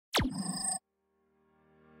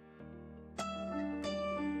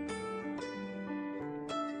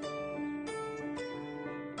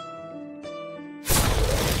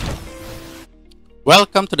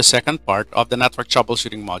Welcome to the second part of the network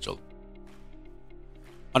troubleshooting module.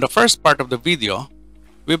 On the first part of the video,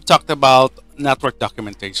 we've talked about network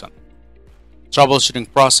documentation, troubleshooting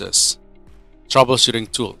process, troubleshooting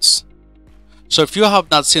tools. So if you have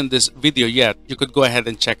not seen this video yet, you could go ahead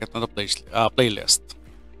and check it on the playlist.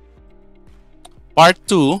 Part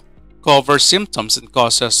 2 covers symptoms and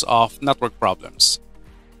causes of network problems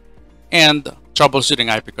and troubleshooting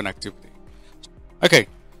IP connectivity. Okay.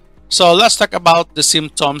 So let's talk about the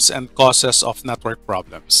symptoms and causes of network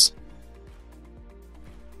problems.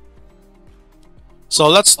 So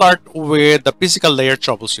let's start with the physical layer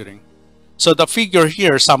troubleshooting. So the figure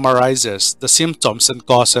here summarizes the symptoms and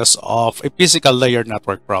causes of a physical layer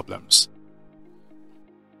network problems.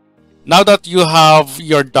 Now that you have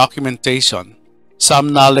your documentation,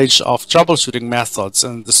 some knowledge of troubleshooting methods,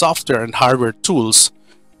 and the software and hardware tools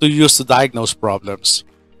to use to diagnose problems,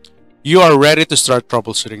 you are ready to start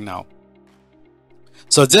troubleshooting now.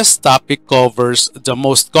 So this topic covers the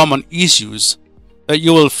most common issues that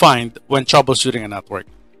you will find when troubleshooting a network.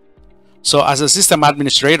 So as a system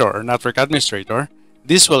administrator or network administrator,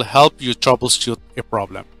 this will help you troubleshoot a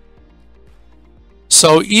problem.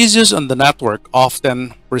 So issues on the network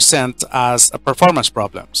often present as performance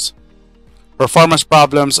problems. Performance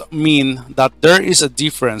problems mean that there is a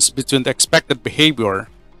difference between the expected behavior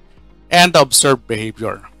and the observed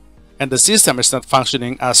behavior, and the system is not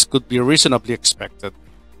functioning as could be reasonably expected.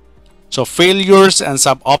 So failures and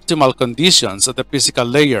suboptimal conditions at the physical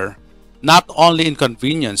layer not only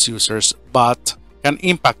inconvenience users but can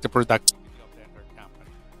impact the productivity of the entire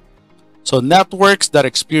company. So networks that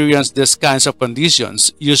experience these kinds of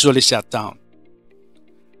conditions usually shut down.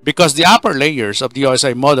 Because the upper layers of the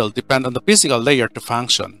OSI model depend on the physical layer to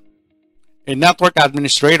function, a network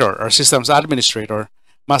administrator or systems administrator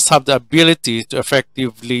must have the ability to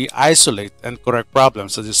effectively isolate and correct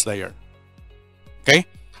problems at this layer. Okay,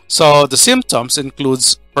 so the symptoms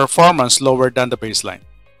includes performance lower than the baseline,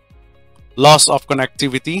 loss of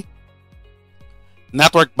connectivity,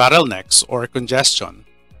 network bottlenecks or congestion,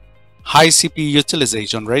 high CPU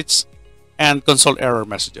utilization rates, and console error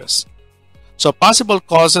messages. So possible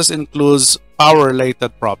causes includes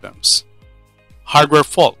power-related problems, hardware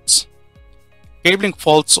faults, cabling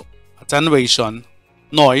faults, attenuation,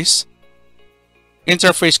 noise,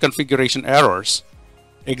 interface configuration errors,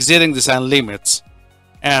 exceeding design limits,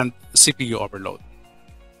 and CPU overload.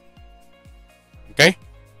 Okay?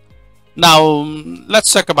 Now,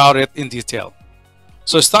 let's talk about it in detail.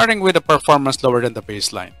 So starting with the performance lower than the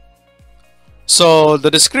baseline. So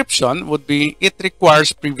the description would be it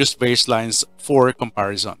requires previous baselines for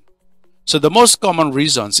comparison. So the most common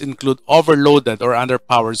reasons include overloaded or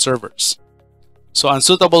underpowered servers, so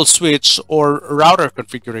unsuitable switch or router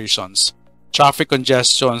configurations, traffic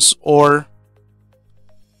congestions or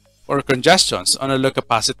congestions on a low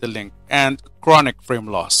capacity link, and chronic frame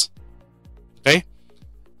loss. Okay,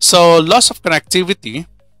 so loss of connectivity,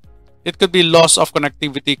 it could be loss of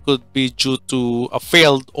connectivity could be due to a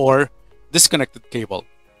failed or disconnected cable.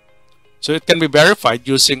 So it can be verified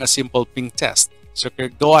using a simple ping test. So you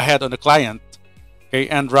can go ahead on the client, okay,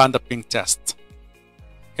 and run the ping test.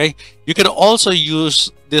 Okay, you can also use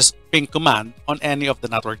this ping command on any of the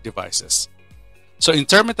network devices. So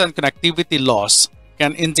intermittent connectivity loss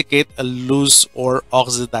can indicate a loose or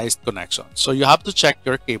oxidized connection. So you have to check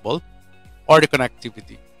your cable or the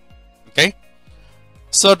connectivity. Okay,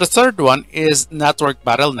 so the third one is network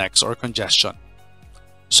bottlenecks or congestion.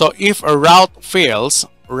 So if a route fails,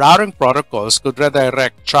 routing protocols could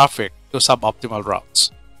redirect traffic to suboptimal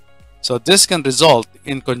routes. So this can result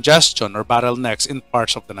in congestion or bottlenecks in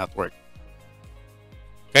parts of the network.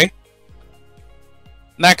 Okay.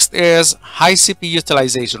 Next is high CPU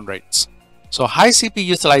utilization rates. So high CPU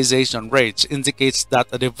utilization rates indicates that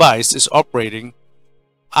a device is operating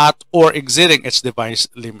at or exceeding its device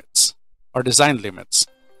limits or design limits.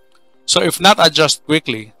 So if not adjusted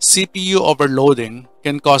quickly, CPU overloading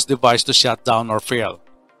can cause device to shut down or fail.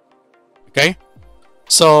 Okay.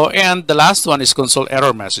 So, and the last one is console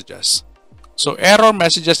error messages. So error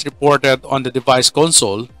messages reported on the device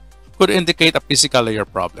console could indicate a physical layer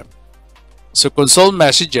problem. So console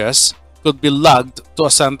messages could be logged to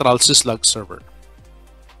a central syslog server.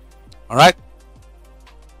 All right.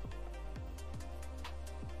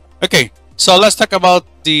 Okay, so let's talk about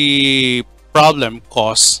the problem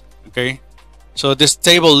cause. Okay, so this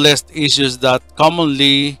table lists issues that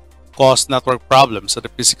commonly cause network problems at the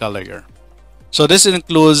physical layer. So this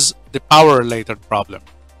includes the power-related problem.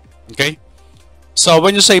 Okay, so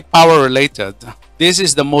when you say power-related, this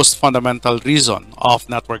is the most fundamental reason of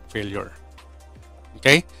network failure.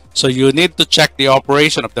 Okay, so you need to check the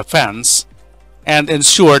operation of the fans and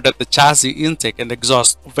ensure that the chassis intake and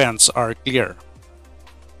exhaust vents are clear.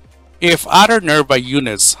 If other nearby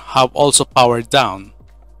units have also powered down,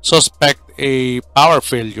 suspect a power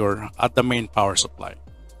failure at the main power supply.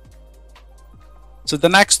 So the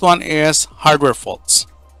next one is hardware faults.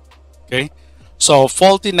 Okay, so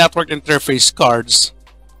faulty network interface cards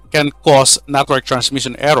can cause network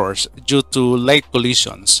transmission errors due to late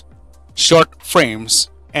collisions, short frames,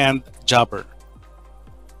 and jabber.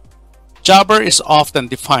 Jabber is often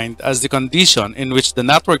defined as the condition in which the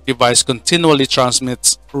network device continually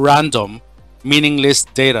transmits random, meaningless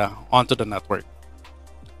data onto the network.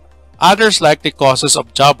 Others likely causes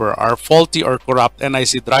of jabber are faulty or corrupt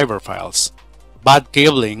NIC driver files, bad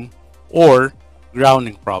cabling, or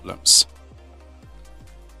grounding problems.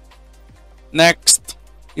 Next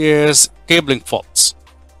is cabling faults.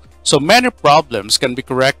 So many problems can be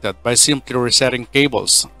corrected by simply resetting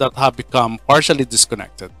cables that have become partially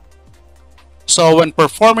disconnected. So when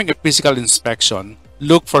performing a physical inspection,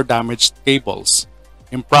 look for damaged cables,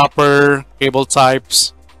 improper cable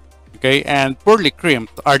types, okay, and poorly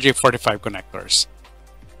crimped RJ45 connectors.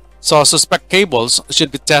 So suspect cables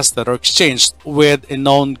should be tested or exchanged with a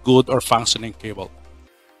known good or functioning cable.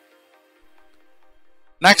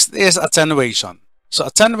 Next is attenuation. So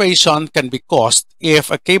attenuation can be caused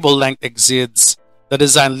if a cable length exceeds the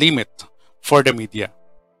design limit for the media,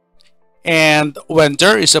 and when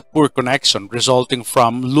there is a poor connection resulting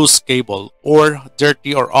from loose cable or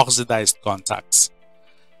dirty or oxidized contacts.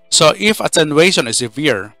 So if attenuation is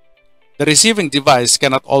severe, the receiving device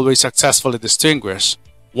cannot always successfully distinguish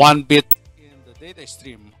one bit in the data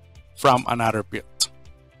stream from another bit.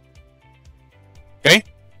 Okay?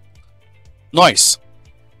 Noise.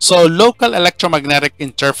 So local electromagnetic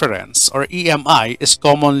interference, or EMI, is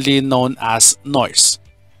commonly known as noise.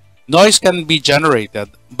 Noise can be generated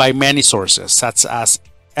by many sources such as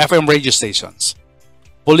FM radio stations,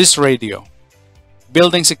 police radio,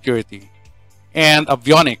 building security, and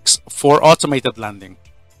avionics for automated landing.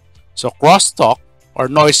 So crosstalk, or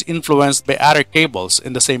noise influenced by other cables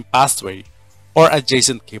in the same pathway or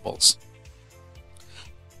adjacent cables.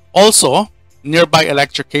 Also, nearby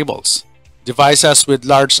electric cables, devices with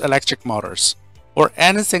large electric motors, or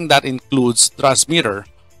anything that includes transmitter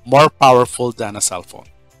more powerful than a cell phone.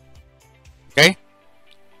 Okay?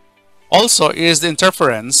 Also is the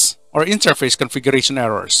interference or interface configuration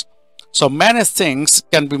errors. So many things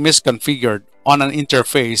can be misconfigured on an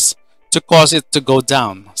interface to cause it to go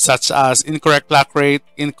down, such as incorrect clock rate,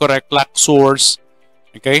 incorrect clock source,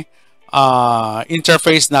 okay?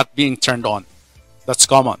 Interface not being turned on. That's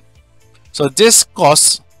common. So this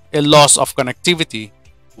causes a loss of connectivity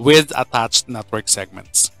with attached network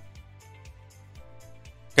segments.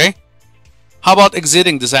 Okay? How about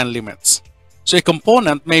exceeding design limits? So a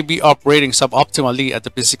component may be operating suboptimally at the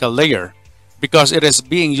physical layer because it is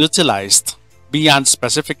being utilized beyond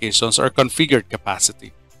specifications or configured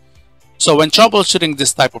capacity. So when troubleshooting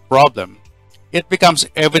this type of problem, it becomes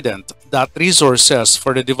evident that resources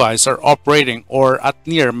for the device are operating or at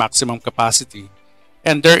near maximum capacity,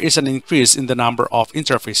 and there is an increase in the number of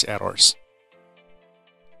interface errors.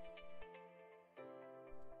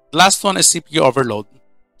 The last one is CPU overload.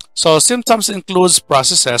 So symptoms includes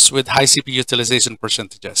processes with high CPU utilization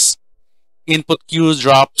percentages, input queue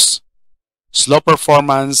drops, slow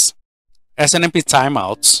performance, SNMP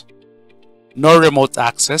timeouts, no remote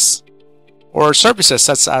access, or services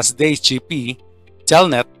such as DHCP,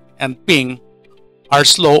 Telnet, and Ping are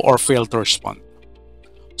slow or fail to respond.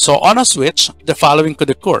 So on a switch, the following could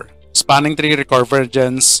occur: spanning tree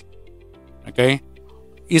reconvergence, okay,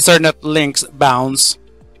 Ethernet links bounce,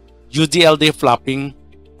 UDLD flopping,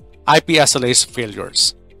 IP SLAs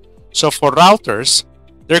failures. So for routers,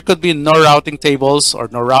 there could be no routing tables or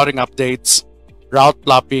no routing updates, route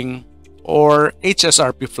flopping, or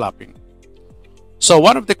HSRP flopping. So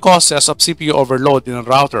one of the causes of CPU overload in a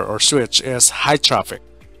router or switch is high traffic.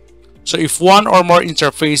 So if one or more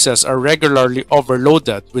interfaces are regularly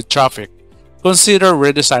overloaded with traffic, consider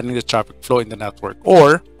redesigning the traffic flow in the network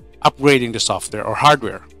or upgrading the software or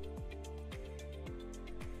hardware.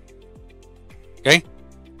 Okay?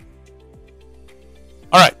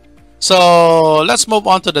 Alright, so let's move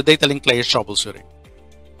on to the data link layer troubleshooting.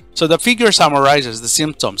 So the figure summarizes the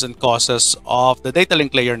symptoms and causes of the data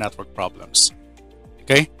link layer network problems.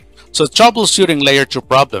 Okay? So troubleshooting layer 2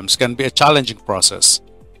 problems can be a challenging process.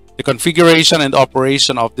 The configuration and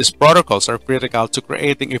operation of these protocols are critical to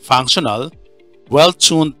creating a functional,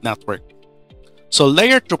 well-tuned network. So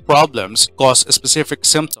layer 2 problems cause specific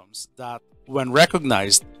symptoms that, when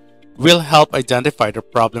recognized, will help identify the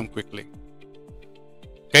problem quickly.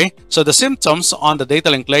 Okay, so the symptoms on the data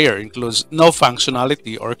link layer includes no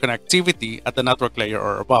functionality or connectivity at the network layer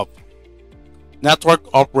or above, network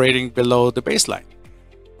operating below the baseline,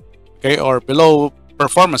 okay, or below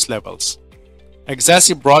performance levels,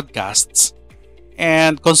 excessive broadcasts,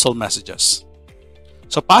 and console messages.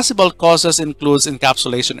 So possible causes includes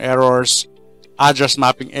encapsulation errors, address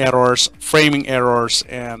mapping errors, framing errors,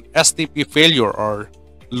 and STP failure or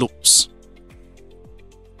loops.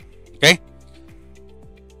 Okay?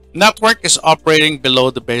 Network is operating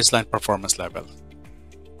below the baseline performance level.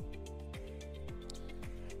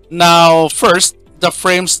 Now, first, the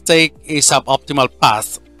frames take a suboptimal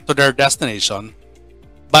path to their destination,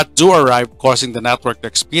 but do arrive, causing the network to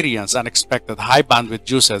experience unexpected high bandwidth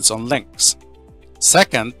usage on links.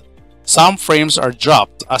 Second, some frames are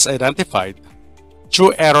dropped as identified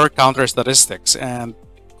through error counter statistics and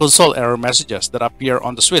console error messages that appear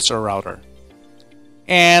on the switch or router.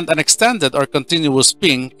 And an extended or continuous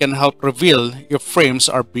ping can help reveal if frames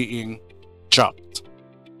are being dropped.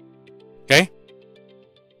 Okay?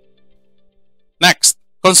 Next,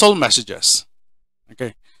 console messages.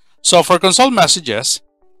 Okay, so for console messages,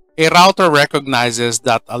 a router recognizes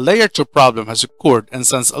that a layer 2 problem has occurred and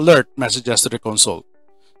sends alert messages to the console.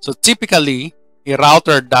 So typically, a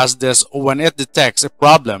router does this when it detects a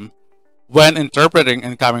problem when interpreting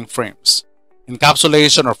incoming frames,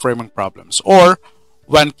 encapsulation or framing problems, or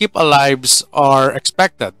when keep alives are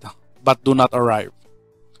expected but do not arrive.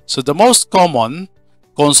 So the most common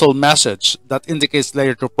console message that indicates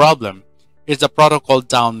layer 2 problem is the protocol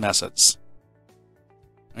down message.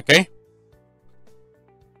 Okay?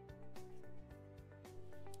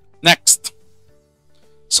 Next.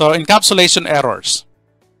 So encapsulation errors.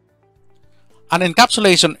 An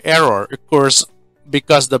encapsulation error occurs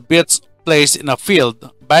because the bits placed in a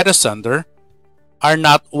field by the sender are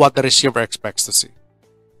not what the receiver expects to see.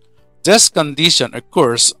 This condition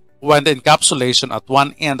occurs when the encapsulation at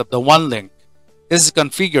one end of the one link is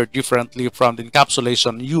configured differently from the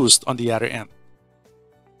encapsulation used on the other end.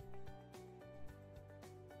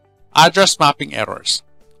 Address mapping errors.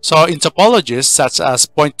 So in topologies such as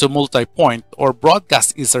point-to-multipoint or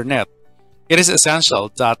broadcast Ethernet, it is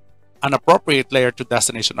essential that an appropriate layer to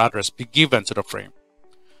destination address be given to the frame.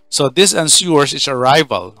 So this ensures its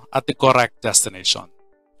arrival at the correct destination.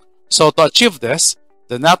 So to achieve this,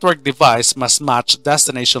 the network device must match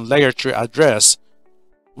destination layer 3 address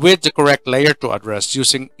with the correct layer 2 address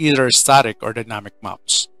using either static or dynamic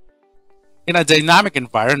maps. In a dynamic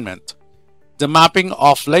environment, the mapping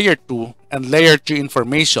of layer 2 and layer 3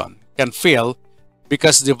 information can fail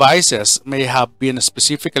because devices may have been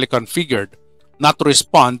specifically configured not to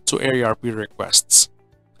respond to ARP requests.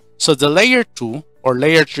 So the layer 2 or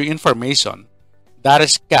layer 3 information that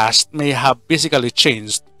is cached may have physically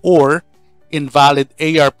changed, or invalid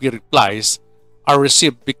ARP replies are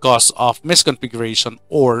received because of misconfiguration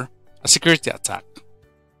or a security attack.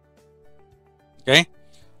 Okay?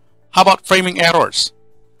 How about framing errors?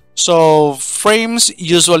 So frames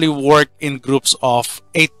usually work in groups of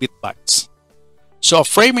 8-bit bytes. So a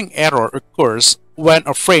framing error occurs when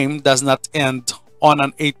a frame does not end on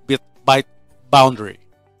an 8-bit byte boundary.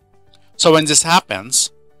 So when this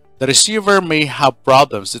happens, the receiver may have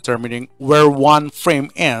problems determining where one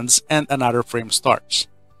frame ends and another frame starts.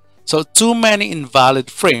 So too many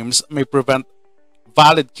invalid frames may prevent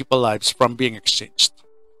valid keep alives from being exchanged.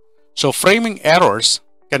 So framing errors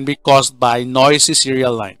can be caused by noisy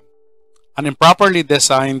serial line, and improperly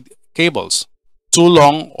designed cables, too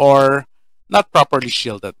long or not properly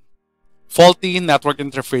shielded, faulty network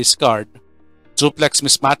interface card, duplex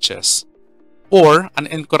mismatches, or an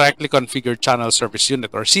incorrectly configured channel service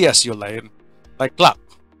unit or CSU line like clock.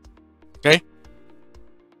 Okay?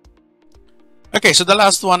 Okay, so the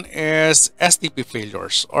last one is STP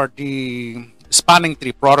failures, or the spanning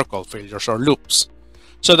tree protocol failures or loops.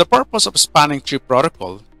 So the purpose of spanning tree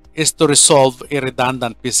protocol is to resolve a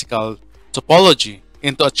redundant physical topology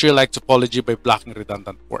into a tree-like topology by blocking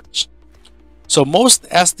redundant ports. So most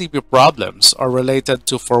STP problems are related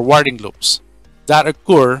to forwarding loops that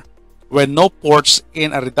occur when no ports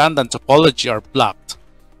in a redundant topology are blocked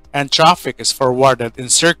and traffic is forwarded in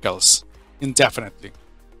circles indefinitely.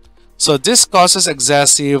 So this causes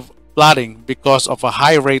excessive plotting because of a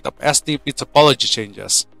high rate of STP topology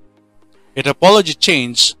changes. A topology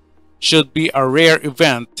change should be a rare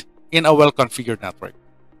event in a well-configured network.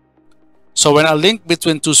 So when a link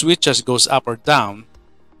between two switches goes up or down,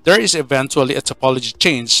 there is eventually a topology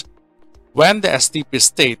change when the STP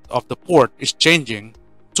state of the port is changing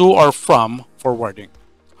to or from forwarding.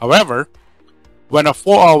 However, when a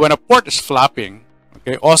port is flapping,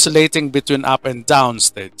 okay, oscillating between up and down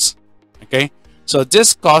states, okay, So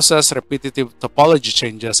this causes repetitive topology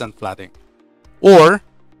changes and flooding, or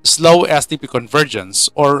slow STP convergence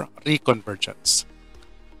or reconvergence.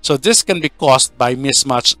 So this can be caused by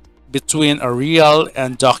mismatch between a real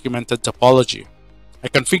and documented topology, a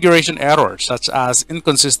configuration error such as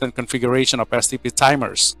inconsistent configuration of STP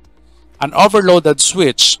timers, an overloaded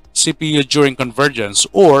switch CPU during convergence,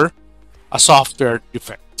 or a software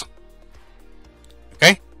defect.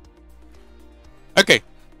 Okay,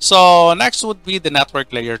 so next would be the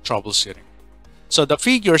network layer troubleshooting. So the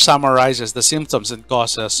figure summarizes the symptoms and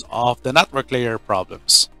causes of the network layer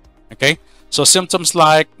problems. Okay, so symptoms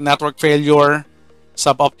like network failure,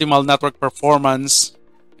 suboptimal network performance,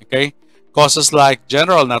 okay, causes like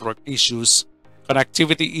general network issues,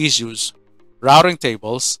 connectivity issues, routing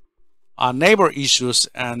tables, neighbor issues,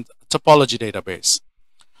 and topology database.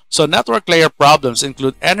 So network layer problems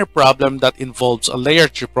include any problem that involves a layer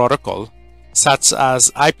 3 protocol, such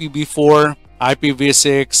as IPv4,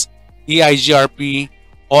 IPv6, EIGRP,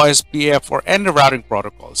 OSPF, or any routing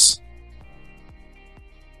protocols.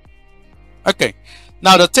 Okay,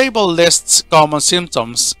 now the table lists common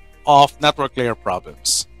symptoms of network layer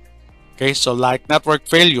problems. Okay, so like network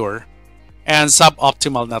failure and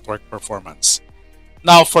suboptimal network performance.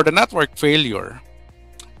 Now for the network failure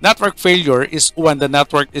is when the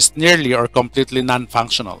network is nearly or completely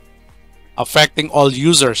non-functional, affecting all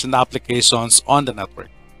users and applications on the network.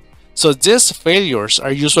 So these failures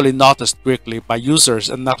are usually noticed quickly by users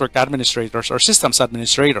and network administrators or systems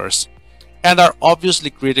administrators, and are obviously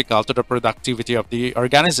critical to the productivity of the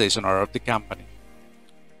organization or of the company.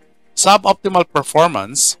 Suboptimal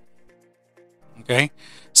performance. Okay,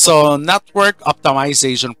 so network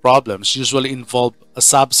optimization problems usually involve a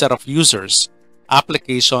subset of users,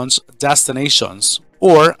 applications, destinations,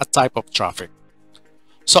 or a type of traffic.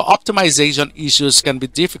 So optimization issues can be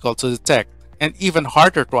difficult to detect and even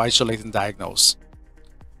harder to isolate and diagnose.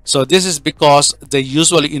 So this is because they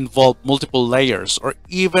usually involve multiple layers or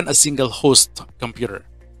even a single host computer.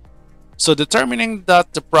 So determining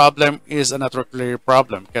that the problem is a network layer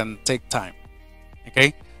problem can take time.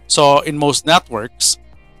 Okay, so in most networks,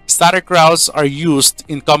 static routes are used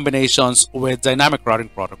in combinations with dynamic routing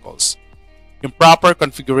protocols. Improper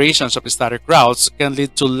configurations of static routes can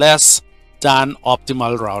lead to less than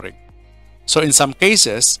optimal routing. So in some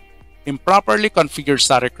cases, improperly configured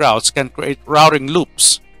static routes can create routing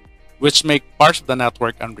loops, which make parts of the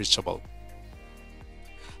network unreachable.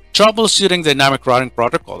 Troubleshooting dynamic routing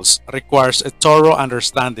protocols requires a thorough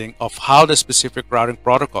understanding of how the specific routing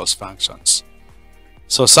protocols functions.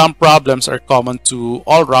 So some problems are common to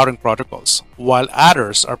all routing protocols, while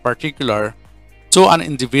others are particular to an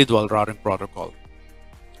individual routing protocol.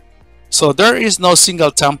 So there is no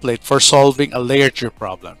single template for solving a layer 3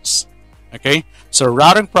 problems. Okay, so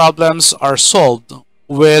routing problems are solved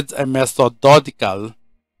with a methodological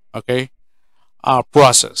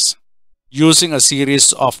process using a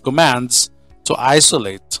series of commands to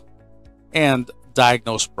isolate and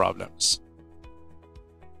diagnose problems.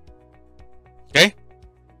 Okay.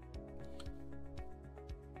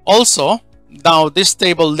 Also, now this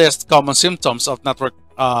table lists common symptoms of network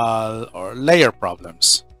or layer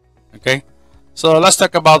problems. Okay, so let's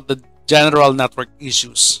talk about the general network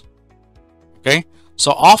issues. Okay,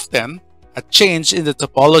 so often a change in the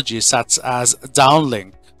topology, such as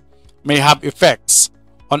downlink, may have effects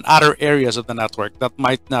on other areas of the network that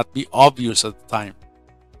might not be obvious at the time.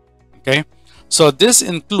 Okay, so this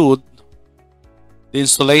include the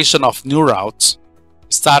installation of new routes,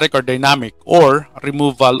 static or dynamic, or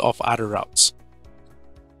removal of other routes.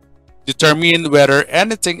 Determine whether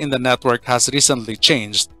anything in the network has recently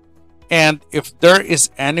changed and if there is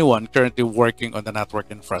anyone currently working on the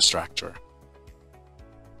network infrastructure.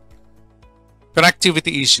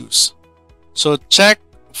 Connectivity issues. So check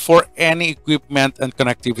for any equipment and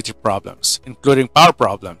connectivity problems, including power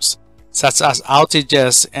problems, such as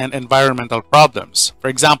outages and environmental problems, for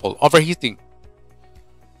example, overheating.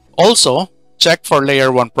 Also, check for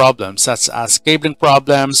layer 1 problems, such as cabling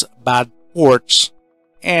problems, bad ports,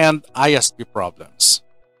 and ISP problems.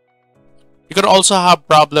 You could also have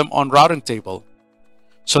problem on routing table.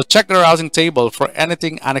 So check the routing table for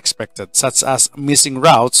anything unexpected, such as missing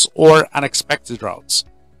routes or unexpected routes.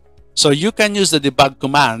 So you can use the debug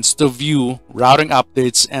commands to view routing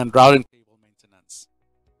updates and routing table maintenance.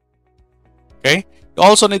 Okay, you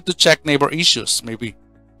also need to check neighbor issues, maybe.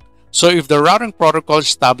 So if the routing protocol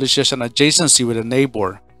establishes an adjacency with a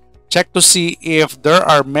neighbor, check to see if there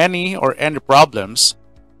are many or any problems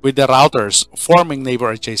with the routers forming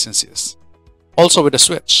neighbor adjacencies. Also with the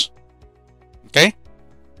switch. Okay,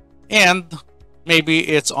 and maybe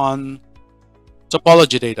it's on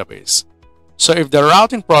topology database. So if the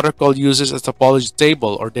routing protocol uses a topology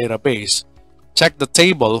table or database, check the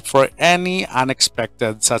table for any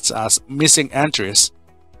unexpected, such as missing entries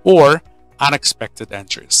or unexpected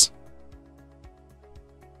entries.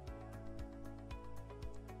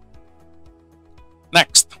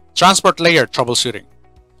 Next, transport layer troubleshooting.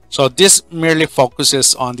 So this merely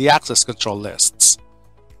focuses on the access control lists.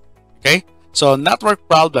 Okay, so network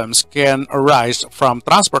problems can arise from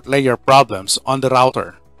transport layer problems on the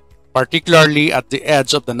router, particularly at the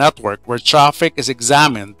edge of the network where traffic is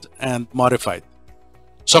examined and modified.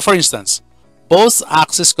 So for instance, both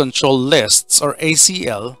access control lists or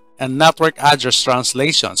ACL and network address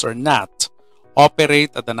translations or NAT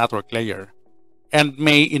operate at the network layer and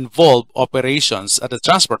may involve operations at the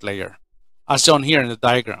transport layer, as shown here in the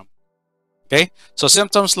diagram. Okay, so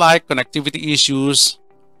symptoms like connectivity issues,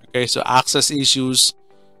 okay, so access issues,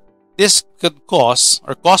 this could cause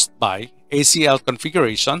or caused by ACL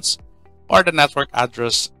configurations or the network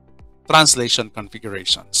address translation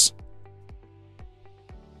configurations.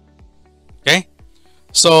 Okay,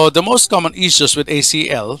 so the most common issues with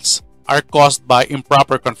ACLs are caused by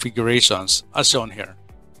improper configurations, as shown here.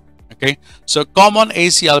 Okay, so common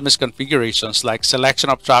ACL misconfigurations like selection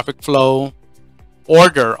of traffic flow,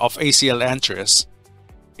 order of ACL entries,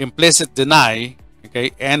 implicit deny,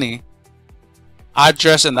 okay, any,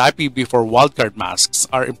 address and IPv4 wildcard masks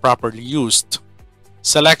are improperly used,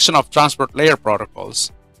 selection of transport layer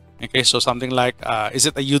protocols, okay, so something like is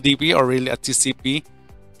it a UDP or really a TCP,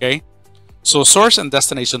 okay, so source and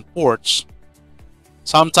destination ports,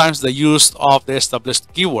 sometimes the use of the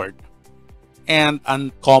established keyword, and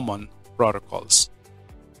uncommon protocols.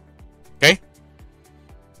 Okay,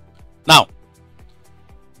 now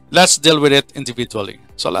let's deal with it individually.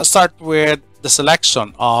 So let's start with the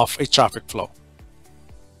selection of a traffic flow.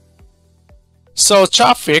 So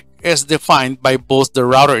traffic is defined by both the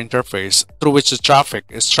router interface through which the traffic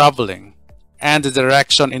is traveling and the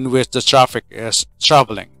direction in which the traffic is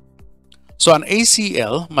traveling. So an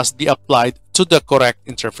ACL must be applied to the correct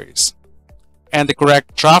interface, and the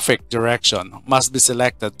correct traffic direction must be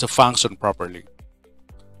selected to function properly.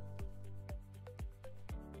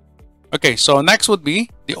 Okay, so next would be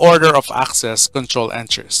the order of access control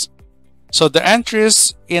entries. So the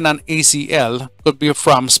entries in an ACL could be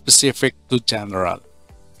from specific to general.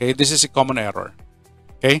 Okay, this is a common error.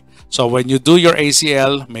 Okay, so when you do your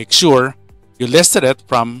ACL, make sure you listed it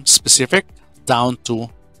from specific down to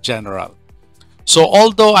general. So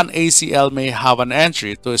although an ACL may have an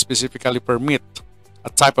entry to specifically permit a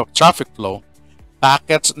type of traffic flow,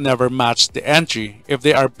 packets never match the entry if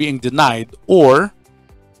they are being denied or,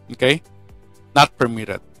 okay, not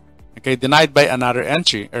permitted, okay, denied by another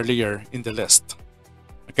entry earlier in the list.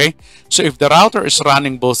 Okay, so if the router is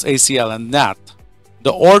running both ACL and NAT,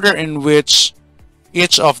 the order in which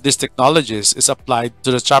each of these technologies is applied to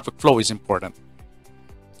the traffic flow is important.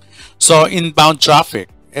 So inbound traffic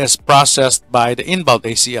is processed by the inbound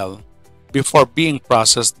ACL before being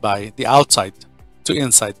processed by the outside to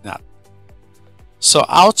inside NAT. So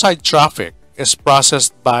outside traffic is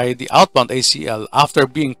processed by the outbound ACL after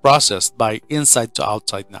being processed by inside to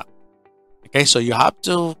outside NAT. Okay, so you have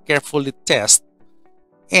to carefully test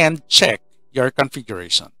and check your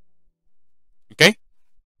configuration. Okay,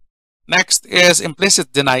 next is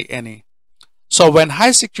implicit deny any. So when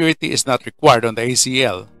high security is not required on the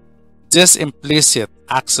ACL, this implicit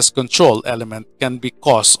access control element can be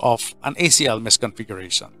cause of an ACL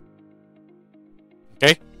misconfiguration.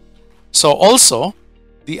 Okay, so also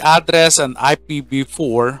the address and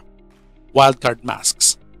IPv4 wildcard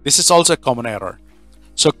masks. This is also a common error.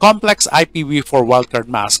 So complex IPv4 wildcard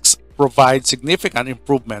masks provide significant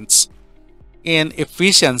improvements in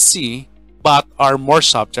efficiency but are more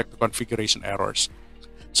subject to configuration errors.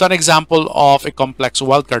 So an example of a complex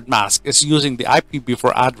wildcard mask is using the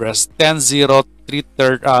IPv4 address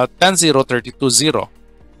 10.0.32.0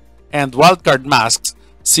 and wildcard masks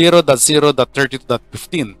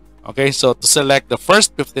 0.0.32.15. Okay, so to select the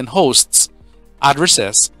first 15 hosts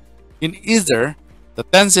addresses in either the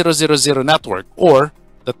 10.0.0.0 network or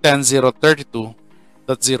the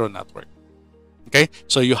 10.0.32.0 network. Okay,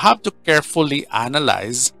 so you have to carefully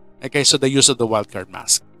analyze, okay, so the use of the wildcard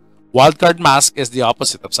mask. Wildcard mask is the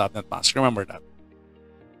opposite of subnet mask. Remember that.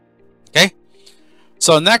 Okay,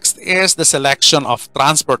 so next is the selection of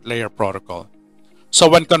transport layer protocol. So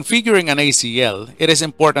when configuring an ACL, it is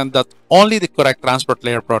important that only the correct transport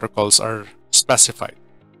layer protocols are specified.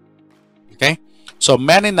 Okay, so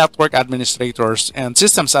many network administrators and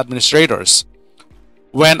systems administrators,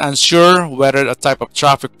 when unsure whether a type of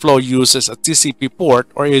traffic flow uses a TCP port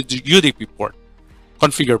or a UDP port,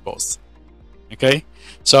 configure both. Okay,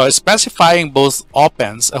 so specifying both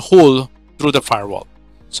opens a hole through the firewall.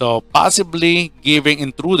 So possibly giving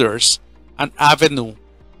intruders an avenue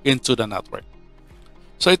into the network.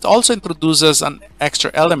 So it also introduces an extra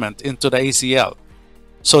element into the ACL.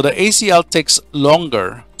 So the ACL takes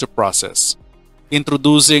longer to process,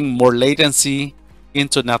 introducing more latency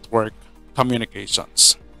into network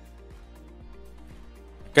communications.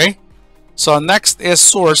 Okay, so next is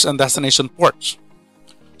source and destination ports.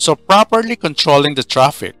 So properly controlling the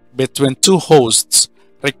traffic between two hosts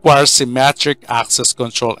requires symmetric access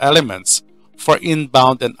control elements for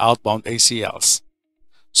inbound and outbound ACLs.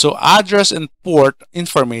 So address and port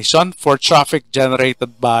information for traffic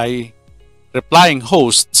generated by replying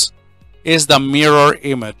hosts is the mirror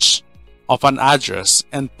image of an address,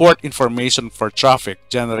 and port information for traffic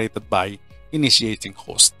generated by initiating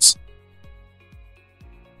hosts.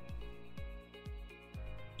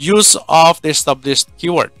 Use of the established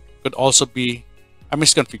keyword could also be a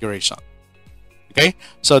misconfiguration. Okay,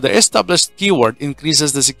 so the established keyword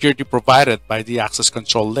increases the security provided by the access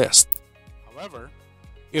control list. However,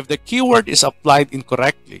 if the keyword is applied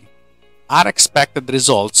incorrectly, unexpected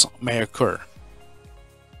results may occur.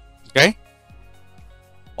 Okay?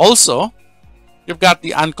 Also, you've got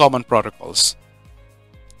the uncommon protocols.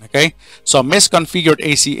 Okay? So misconfigured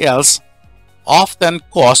ACLs often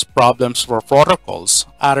cause problems for protocols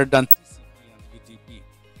other than TCP and UDP.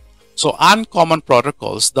 So uncommon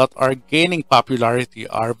protocols that are gaining popularity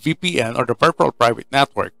are VPN, or the Virtual Private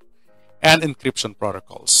Network, and encryption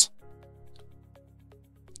protocols.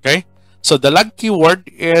 Okay, so the log keyword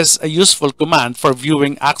is a useful command for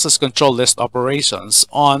viewing access control list operations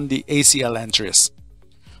on the ACL entries.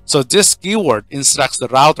 So this keyword instructs the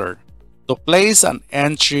router to place an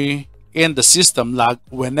entry in the system log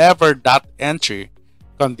whenever that entry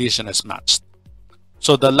condition is matched.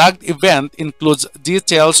 So the logged event includes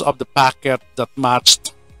details of the packet that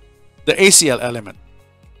matched the ACL element.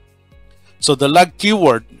 So the log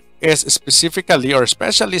keyword is specifically or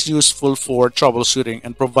especially useful for troubleshooting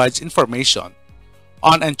and provides information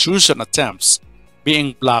on intrusion attempts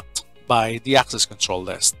being blocked by the access control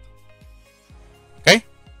list. Okay?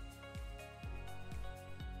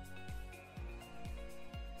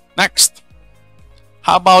 Next,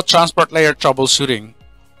 how about transport layer troubleshooting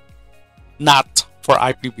not for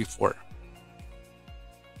IPv4?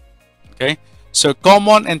 Okay, so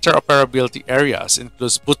common interoperability areas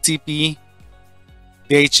includes BootTP,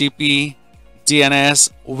 DHCP,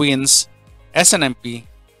 DNS, WINS, SNMP,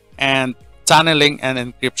 and tunneling and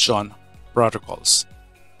encryption protocols.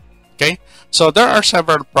 Okay, so there are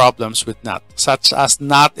several problems with NAT, such as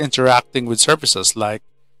not interacting with services like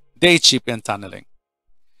DHCP and tunneling.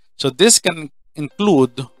 So this can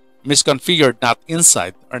include misconfigured NAT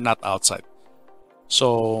inside or NAT outside.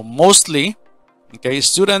 So mostly, okay,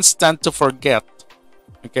 students tend to forget,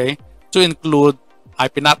 okay, to include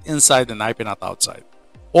IP NAT inside and IP NAT outside,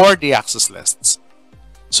 or the access lists.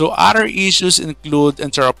 So other issues include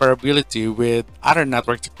interoperability with other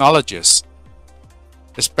network technologies,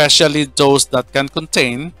 especially those that can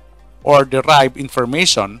contain or derive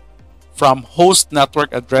information from host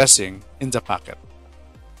network addressing in the packet.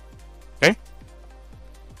 Okay?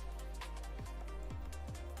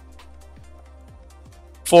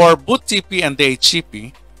 For BootTP and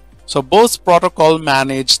DHCP, so both protocol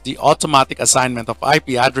manage the automatic assignment of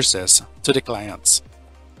IP addresses to the clients.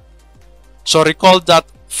 So recall that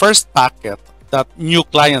first packet that new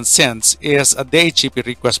client sends is a DHCP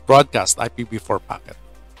request broadcast IPv4 packet.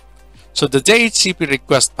 So the DHCP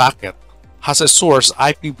request packet has a source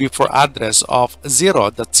IPv4 address of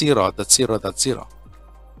 0.0.0.0.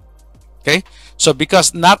 Okay, so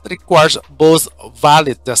because NAT requires both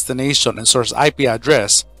valid destination and source IP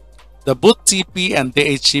address, the BootTP and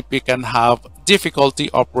DHCP can have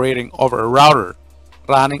difficulty operating over a router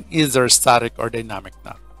running either static or dynamic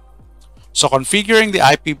NAT. So configuring the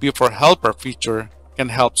IPv4 helper feature can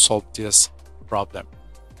help solve this problem.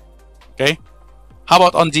 Okay, how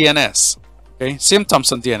about on DNS? Okay,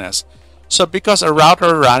 symptoms on DNS. So because a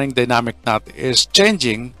router running dynamic NAT is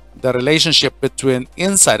changing the relationship between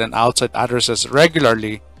inside and outside addresses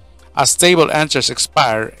regularly as table entries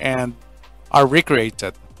expire and are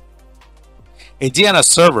recreated, a DNS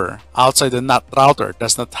server outside the NAT router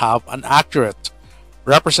does not have an accurate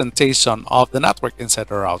representation of the network inside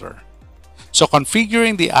the router. So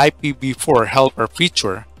configuring the IPv4 helper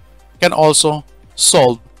feature can also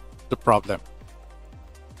solve the problem.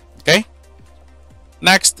 Okay?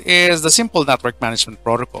 Next is the Simple Network Management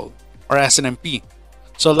Protocol, or SNMP.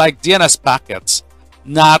 So like DNS packets,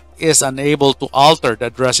 NAT is unable to alter the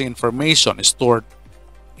addressing information stored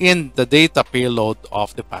in the data payload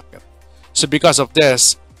of the packet. So because of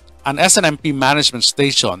this, an SNMP management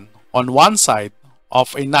station on one side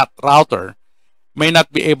of a NAT router may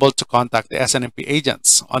not be able to contact the SNMP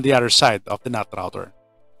agents on the other side of the NAT router.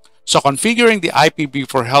 So configuring the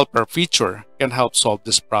IPv4 helper feature can help solve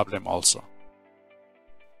this problem also.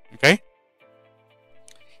 Okay?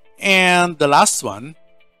 And the last one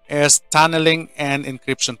is tunneling and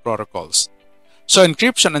encryption protocols. So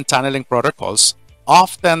encryption and tunneling protocols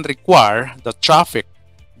often require the traffic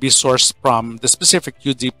be sourced from the specific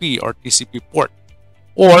UDP or TCP port,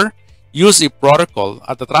 or use a protocol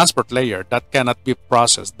at the transport layer that cannot be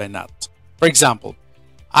processed by NAT. For example,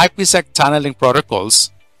 IPsec tunneling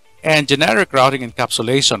protocols and generic routing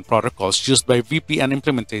encapsulation protocols used by VPN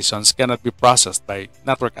implementations cannot be processed by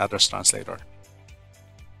network address translator.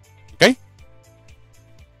 Okay?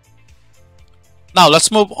 Now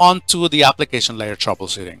let's move on to the application layer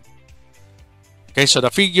troubleshooting. Okay, so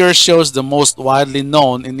the figure shows the most widely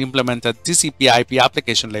known and implemented TCP/IP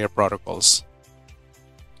application layer protocols.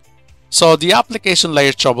 So the application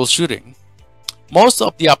layer troubleshooting, most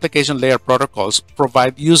of the application layer protocols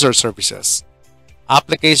provide user services.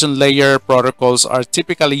 Application layer protocols are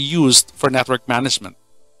typically used for network management,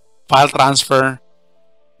 file transfer,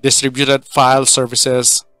 distributed file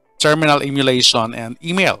services, terminal emulation, and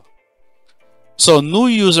email. So new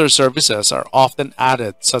user services are often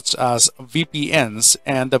added, such as VPNs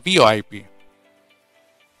and the VoIP.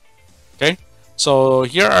 Okay, so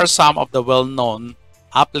here are some of the well-known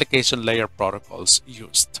application layer protocols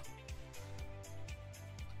used.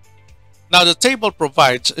 Now the table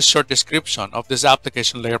provides a short description of these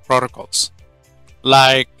application layer protocols,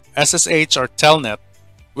 like SSH or Telnet,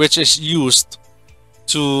 which is used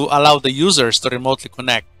to allow the users to remotely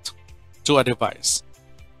connect to a device.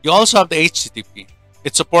 You also have the HTTP.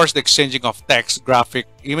 It supports the exchanging of text, graphic,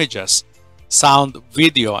 images, sound,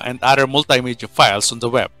 video, and other multimedia files on the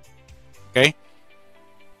web. Okay?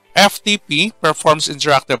 FTP performs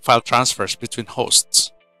interactive file transfers between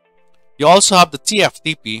hosts. You also have the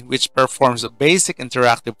TFTP, which performs basic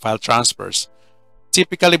interactive file transfers,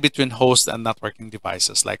 typically between hosts and networking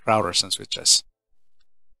devices like routers and switches.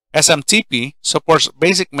 SMTP supports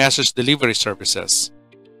basic message delivery services.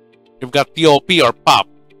 You've got POP or POP,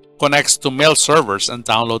 connects to mail servers and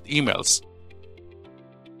download emails.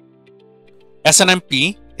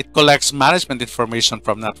 SNMP, it collects management information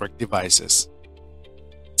from network devices.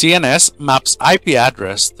 TNS maps IP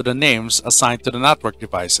address to the names assigned to the network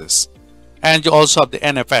devices. And you also have the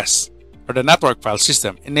NFS, or the network file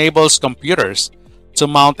system, enables computers to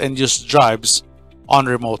mount and use drives on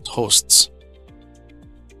remote hosts.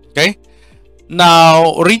 Okay?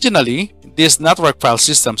 Now, originally, these network file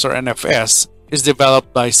systems, or NFS, is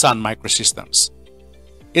developed by Sun Microsystems.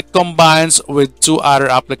 It combines with two other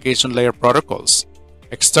application layer protocols,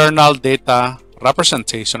 External Data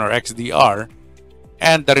Representation, or XDR,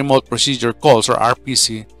 and the Remote Procedure Calls, or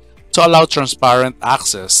RPC, to allow transparent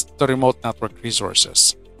access to remote network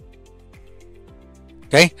resources.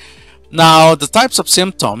 Okay? Now, the types of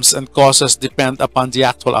symptoms and causes depend upon the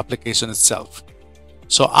actual application itself.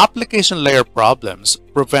 So application layer problems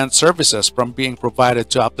prevent services from being provided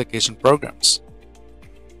to application programs.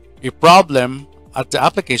 A problem at the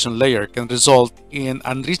application layer can result in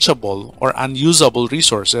unreachable or unusable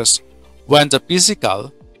resources when the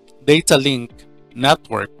physical, data link,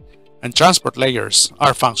 network, and transport layers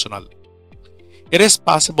are functional. It is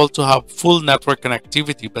possible to have full network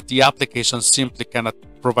connectivity, but the application simply cannot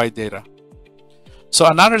provide data. So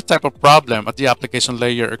another type of problem at the application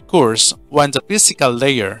layer occurs when the physical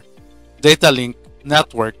layer, data link,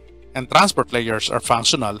 network, and transport layers are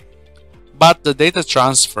functional, but the data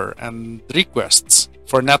transfer and requests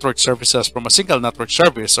for network services from a single network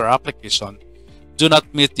service or application do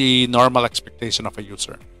not meet the normal expectation of a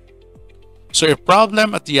user. So a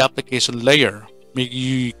problem at the application layer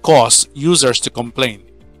may cause users to complain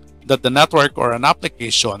that the network or an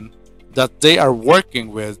application that they are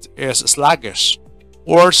working with is sluggish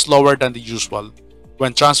or slower than the usual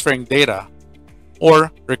when transferring data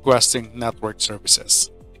or requesting network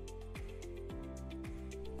services.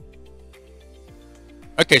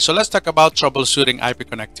 Okay, so let's talk about troubleshooting IP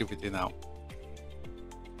connectivity now.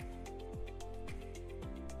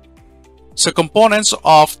 So components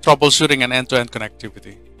of troubleshooting and end-to-end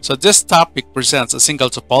connectivity. So this topic presents a single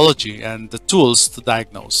topology and the tools to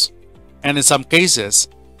diagnose, and in some cases,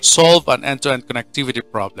 solve an end-to-end connectivity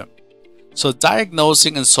problem. So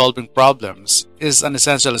diagnosing and solving problems is an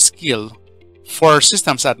essential skill for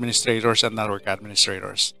systems administrators and network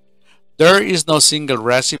administrators. There is no single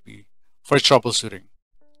recipe for troubleshooting,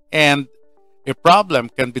 and a problem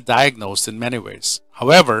can be diagnosed in many ways.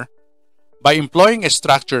 However, by employing a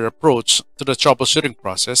structured approach to the troubleshooting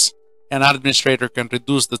process, an administrator can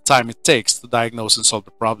reduce the time it takes to diagnose and solve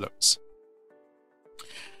the problems.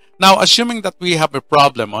 Now, assuming that we have a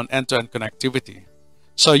problem on end-to-end connectivity,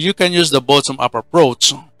 so you can use the bottom-up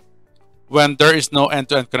approach when there is no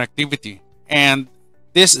end-to-end connectivity. And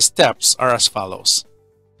these steps are as follows.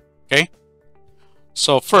 Okay?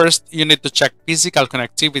 So first, you need to check physical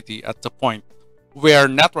connectivity at the point where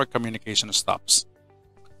network communication stops.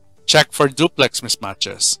 Check for duplex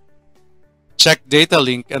mismatches. Check data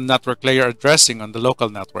link and network layer addressing on the local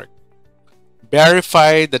network.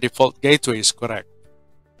 Verify the default gateway is correct.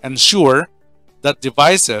 Ensure that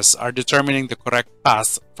devices are determining the correct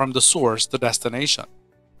path from the source to destination.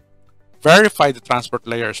 Verify the transport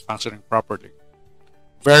layer is functioning properly.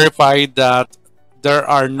 Verify that there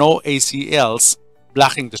are no ACLs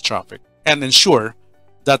blocking the traffic, and ensure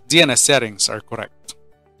that DNS settings are correct.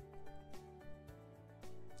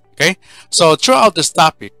 Okay, so throughout this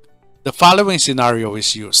topic, the following scenario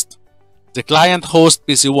is used. The client host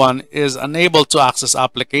PC1 is unable to access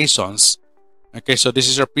applications. Okay, so this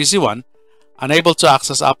is your PC1, unable to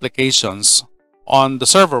access applications on the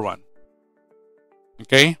server 1.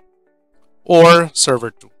 Okay, or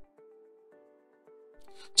server 2.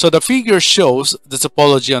 So the figure shows the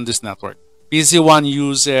topology on this network. PC1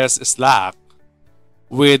 uses Slack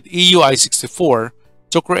with EUI64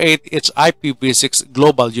 to create its IPv6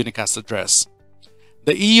 global unicast address.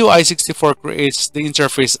 The EUI64 creates the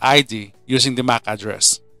interface ID using the MAC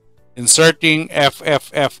address, inserting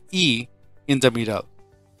FFFE in the middle,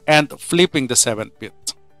 and flipping the 7th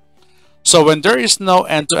bit. So when there is no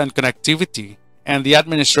end-to-end connectivity and the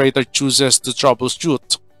administrator chooses to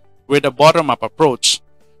troubleshoot with a bottom-up approach,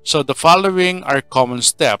 so the following are common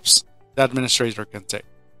steps the administrator can take.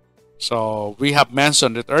 So we have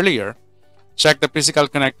mentioned it earlier. Check the physical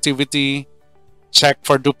connectivity, check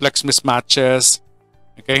for duplex mismatches.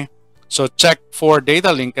 Okay, so check for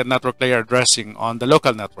data link and network layer addressing on the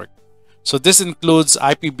local network. So this includes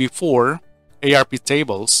IPv4 ARP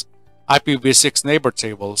tables, IPv6 neighbor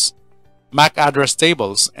tables, MAC address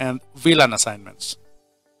tables, and VLAN assignments.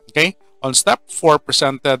 Okay, on step 4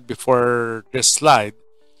 presented before this slide,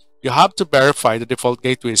 you have to verify the default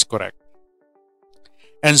gateway is correct.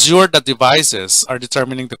 Ensure that devices are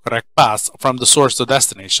determining the correct path from the source to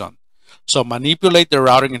destination. So manipulate the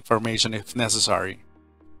routing information if necessary.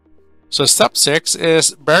 So step 6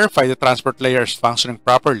 is verify the transport layer is functioning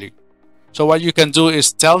properly. So what you can do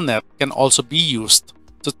is telnet can also be used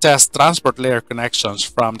to test transport layer connections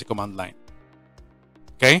from the command line.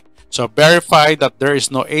 Okay, so verify that there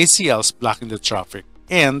is no ACLs blocking the traffic,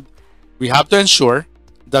 and we have to ensure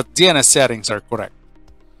that DNS settings are correct.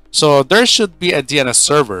 So there should be a DNS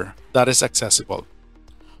server that is accessible.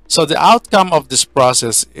 So the outcome of this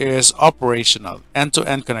process is operational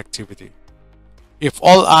end-to-end connectivity. If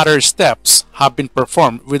all other steps have been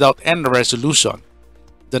performed without any resolution,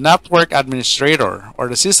 the network administrator or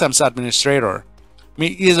the systems administrator may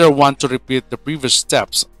either want to repeat the previous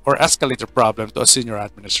steps or escalate the problem to a senior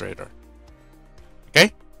administrator.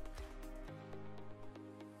 Okay?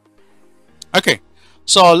 Okay,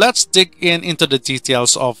 so let's dig into the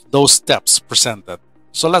details of those steps presented.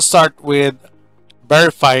 So let's start with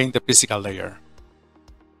verifying the physical layer.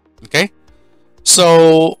 Okay?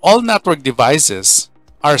 So all network devices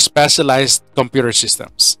are specialized computer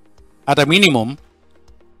systems. At a minimum,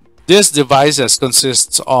 these devices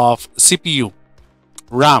consist of CPU,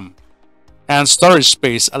 RAM, and storage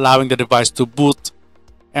space, allowing the device to boot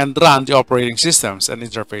and run the operating systems and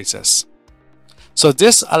interfaces. So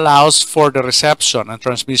this allows for the reception and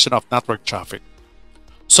transmission of network traffic.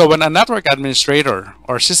 So when a network administrator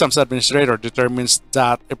or systems administrator determines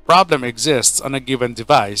that a problem exists on a given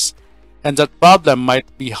device, and that problem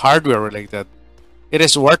might be hardware related, it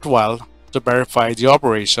is worthwhile to verify the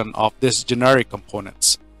operation of these generic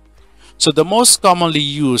components. So the most commonly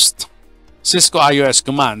used Cisco iOS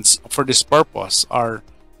commands for this purpose are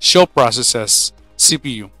show processes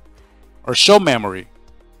CPU, or show memory,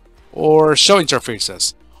 or show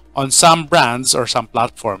interfaces on some brands or some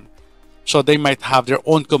platform. So they might have their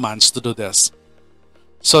own commands to do this.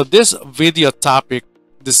 So this video topic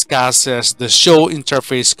discusses the show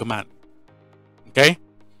interface command. Okay?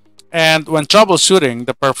 And when troubleshooting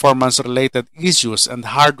the performance-related issues and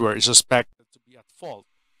hardware is suspected to be at fault,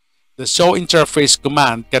 the show interface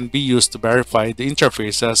command can be used to verify the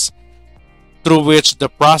interfaces through which the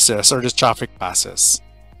process or the traffic passes.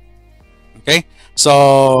 Okay?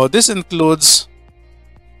 So this includes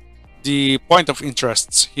the point of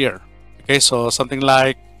interests here. Okay? So something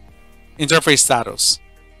like interface status.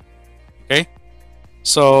 Okay?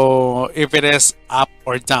 So if it is up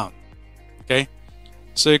or down. Okay?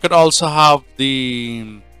 So you could also have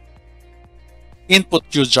the input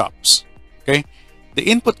queue jobs. Okay, the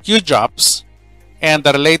input queue jobs and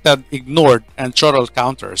the related ignored and throttle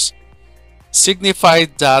counters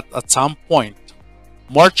signified that at some point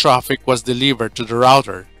more traffic was delivered to the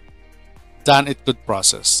router than it could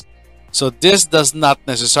process. So this does not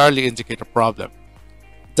necessarily indicate a problem.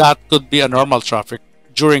 That could be a normal traffic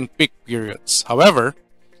during peak periods. However,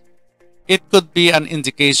 it could be an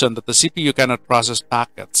indication that the CPU cannot process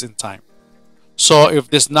packets in time. So if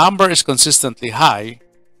this number is consistently high,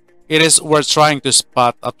 it is worth trying to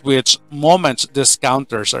spot at which moments these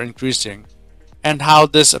counters are increasing and how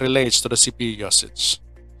this relates to the CPU usage.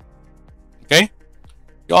 Okay?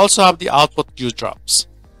 You also have the output queue drops.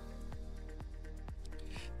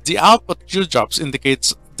 The output queue drops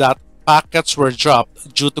indicates that packets were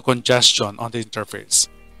dropped due to congestion on the interface.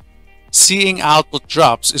 Seeing output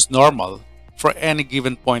drops is normal for any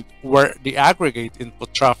given point where the aggregate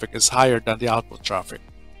input traffic is higher than the output traffic.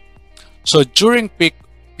 So during peak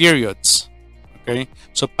periods, okay,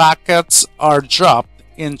 so packets are dropped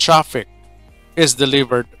in traffic is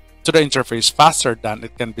delivered to the interface faster than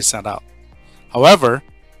it can be sent out. However,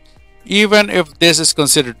 even if this is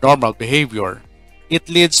considered normal behavior, it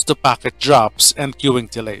leads to packet drops and queuing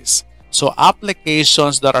delays. So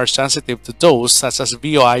applications that are sensitive to those, such as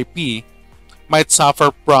VoIP, might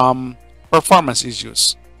suffer from performance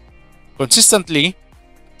issues. Consistently,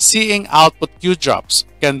 seeing output queue drops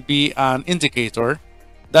can be an indicator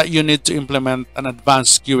that you need to implement an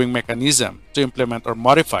advanced queuing mechanism to implement or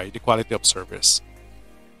modify the quality of service.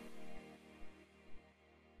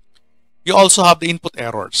 You also have the input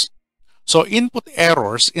errors. So input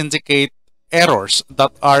errors indicate errors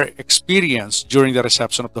that are experienced during the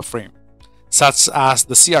reception of the frame, such as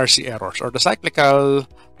the CRC errors or the cyclical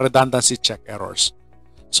redundancy check errors.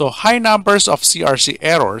 So high numbers of CRC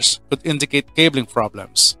errors could indicate cabling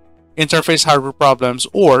problems, interface hardware problems,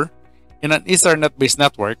 or in an Ethernet-based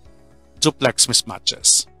network, duplex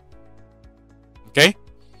mismatches. Okay?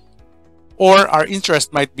 Or our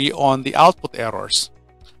interest might be on the output errors.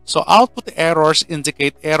 So output errors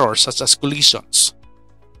indicate errors such as collisions.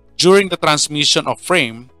 During the transmission of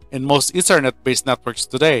frame in most Ethernet-based networks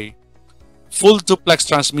today, full duplex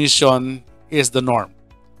transmission is the norm,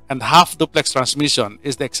 and half duplex transmission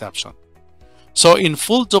is the exception. So in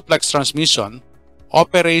full duplex transmission,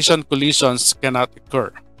 operation collisions cannot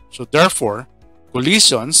occur. So therefore,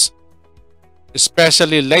 collisions,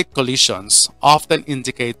 especially late collisions, often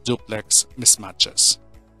indicate duplex mismatches.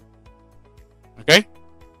 Okay?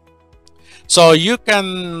 So you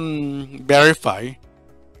can verify,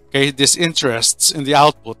 okay, these interests in the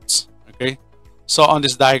outputs, okay, so on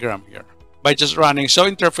this diagram here, by just running show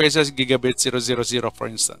interfaces gigabit 000, for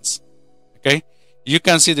instance. Okay, you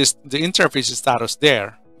can see this, the interface status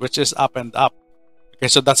there, which is up and up. Okay,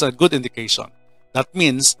 so that's a good indication. That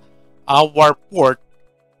means our port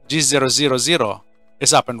G000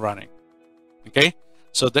 is up and running. Okay,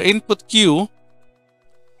 so the input queue,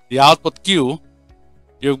 the output queue,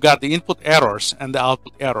 you've got the input errors and the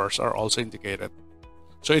output errors are also indicated.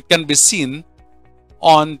 So it can be seen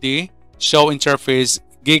on the show interface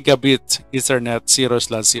gigabit Ethernet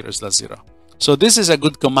 0/0/0. So this is a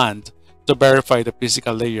good command to verify the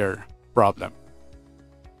physical layer problem.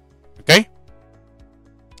 Okay?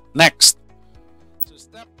 Next. So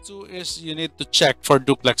step 2 is you need to check for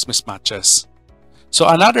duplex mismatches. So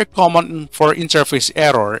another common for interface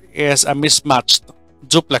error is a mismatched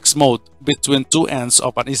duplex mode between two ends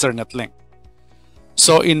of an Ethernet link.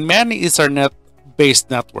 So in many Ethernet-based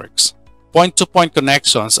networks, point-to-point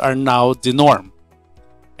connections are now the norm,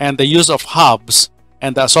 and the use of hubs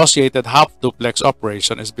and the associated hub duplex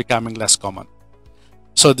operation is becoming less common.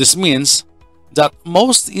 So this means that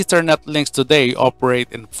most Ethernet links today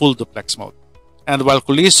operate in full duplex mode. And while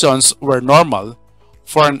collisions were normal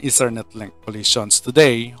for an Ethernet link, collisions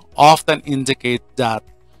today often indicate that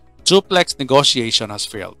duplex negotiation has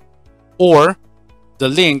failed, or the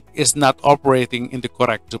link is not operating in the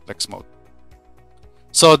correct duplex mode.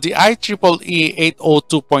 So the IEEE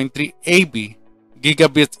 802.3AB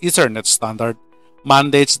Gigabit Ethernet standard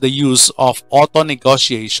mandates the use of auto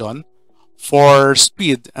negotiation for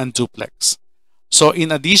speed and duplex. So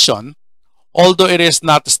in addition, although it is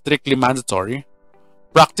not strictly mandatory,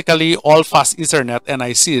 practically all fast Ethernet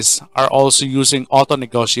NICs are also using auto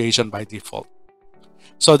negotiation by default.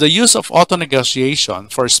 So the use of auto negotiation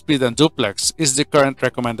for speed and duplex is the current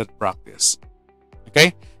recommended practice.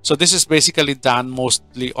 Okay, so this is basically done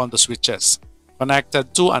mostly on the switches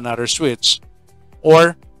connected to another switch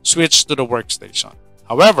or switch to the workstation.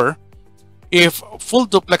 However, if full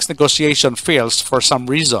duplex negotiation fails for some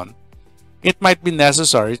reason, it might be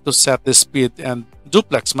necessary to set the speed and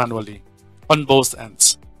duplex manually on both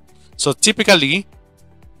ends. So typically,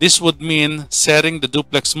 This would mean setting the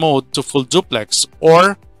duplex mode to full duplex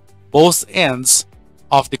or both ends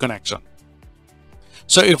of the connection.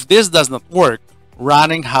 So if this does not work,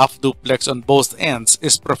 running half duplex on both ends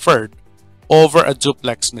is preferred over a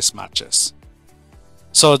duplex mismatches.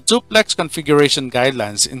 So duplex configuration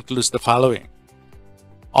guidelines includes the following.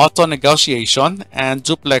 Auto negotiation and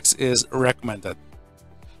duplex is recommended.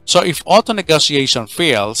 So if auto negotiation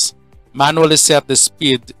fails, manually set the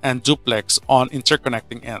speed and duplex on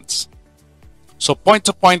interconnecting ends. So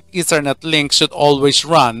point-to-point Ethernet links should always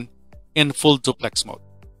run in full duplex mode.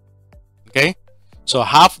 Okay? So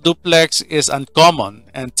half duplex is uncommon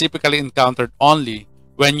and typically encountered only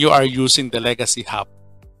when you are using the legacy hub.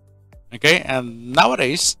 Okay? And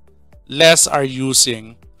nowadays, less are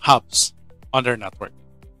using hubs on their network.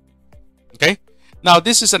 Okay? Now,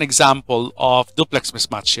 this is an example of duplex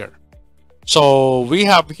mismatch here. So we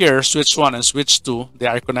have here switch 1 and switch 2. They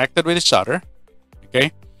are connected with each other.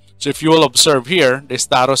 Okay? So if you will observe here, the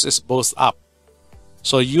status is both up.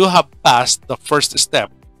 So you have passed the first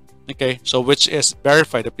step. Okay? So which is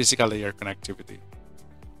verify the physical layer connectivity.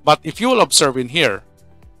 But if you will observe in here,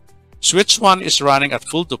 switch 1 is running at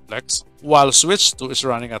full duplex while switch 2 is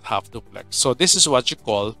running at half duplex. So this is what you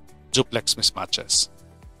call duplex mismatches.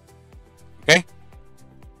 Okay?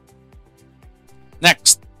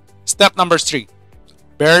 Next, step number 3,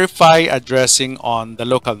 verify addressing on the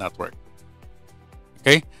local network.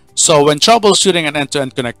 Okay, so when troubleshooting an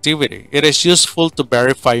end-to-end connectivity, it is useful to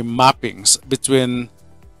verify mappings between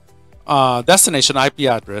destination IP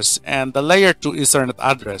address and the layer 2 Ethernet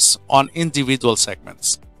address on individual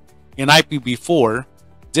segments. In IPv4,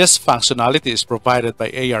 this functionality is provided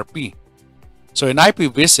by ARP. So in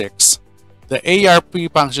IPv6, the ARP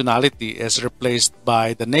functionality is replaced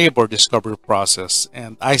by the neighbor discovery process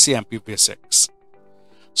and ICMPv6.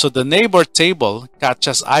 So the neighbor table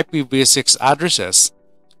catches IPv6 addresses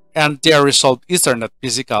and their resolved Ethernet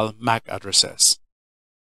physical MAC addresses.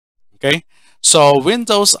 Okay, so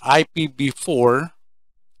Windows IPv4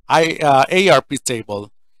 ARP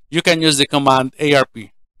table, you can use the command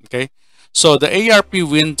ARP. Okay, so the ARP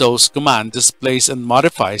Windows command displays and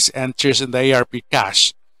modifies entries in the ARP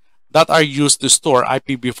cache that are used to store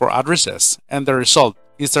IPv4 addresses and the result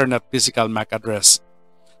Ethernet physical MAC address.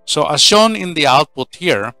 So as shown in the output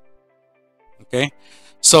here, okay,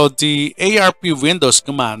 so the ARP Windows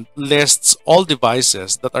command lists all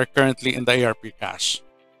devices that are currently in the ARP cache.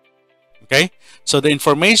 Okay, so the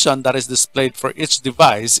information that is displayed for each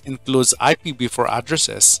device includes IPv4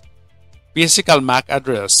 addresses, physical MAC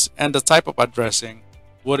address, and the type of addressing,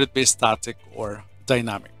 would it be static or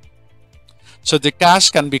dynamic. So the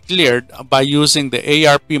cache can be cleared by using the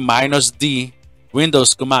ARP-D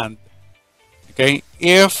Windows command, okay,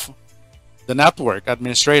 if the network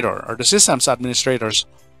administrator or the systems administrators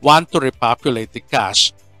want to repopulate the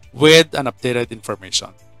cache with an updated information.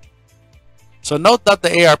 So note that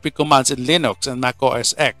the ARP commands in Linux and Mac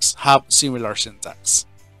OS X have similar syntax.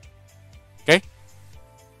 Okay.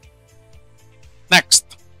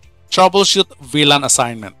 Next, troubleshoot VLAN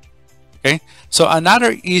assignment. Okay, so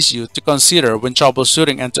another issue to consider when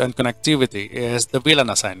troubleshooting end-to-end connectivity is the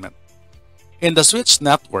VLAN assignment. In the switch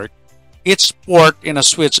network, each port in a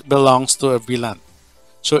switch belongs to a VLAN.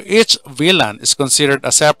 So each VLAN is considered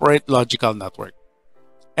a separate logical network.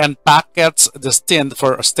 And packets destined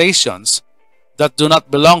for stations that do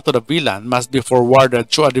not belong to the VLAN must be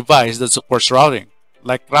forwarded to a device that supports routing,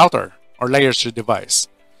 like router or layer 3 device.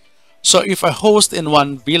 So if a host in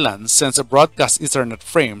one VLAN sends a broadcast Ethernet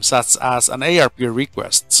frame such as an ARP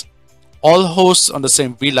request, all hosts on the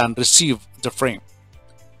same VLAN receive the frame.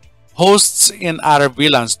 Hosts in other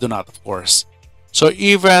VLANs do not, of course. So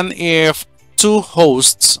even if two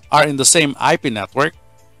hosts are in the same IP network,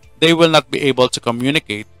 they will not be able to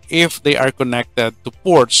communicate if they are connected to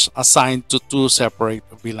ports assigned to two separate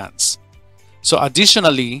VLANs. So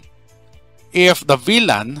additionally, if the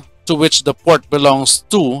VLAN to which the port belongs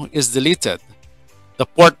to is deleted, the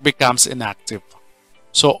port becomes inactive.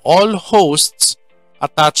 So all hosts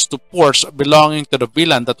attached to ports belonging to the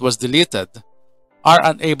VLAN that was deleted are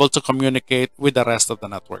unable to communicate with the rest of the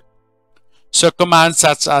network. So commands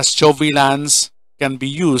such as show VLANs can be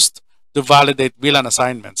used to validate VLAN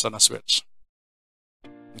assignments on a switch.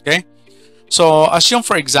 Okay, so assume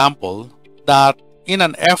for example that in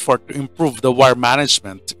an effort to improve the wire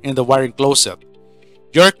management in the wiring closet,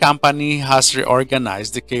 your company has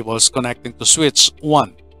reorganized the cables connecting to switch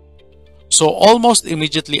 1. So almost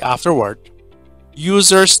immediately afterward,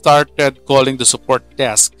 users started calling the support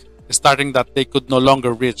desk, stating that they could no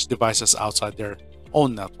longer reach devices outside their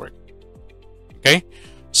own network. Okay,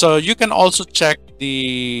 so you can also check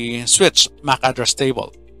the switch MAC address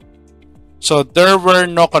table. So there were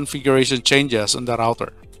no configuration changes on the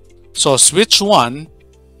router. So switch 1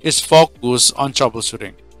 is focused on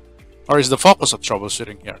troubleshooting, or is the focus of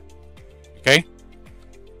troubleshooting here. Okay?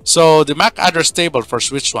 So the MAC address table for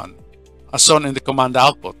switch 1, as shown in the command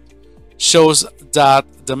output, shows that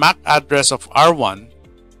the MAC address of R1,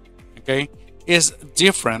 okay, is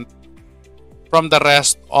different from the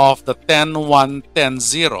rest of the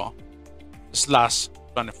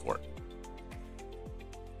 10.1.10.0/24.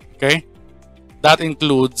 Okay? That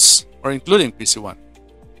includes, or including PC1.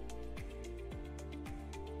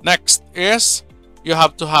 Next is you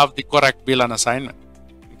have to have the correct VLAN assignment.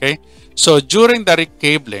 Okay? So during the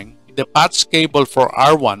recabling, the patch cable for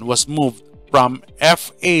R1 was moved from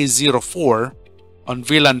FA04 on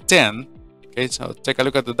VLAN 10, okay, so take a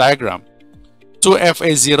look at the diagram, to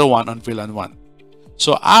FA01 on VLAN 1.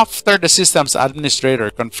 So after the system's administrator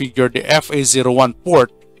configured the FA01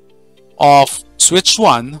 port of switch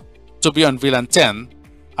 1 to be on VLAN 10,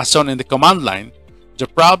 as shown in the command line, the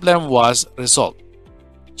problem was resolved.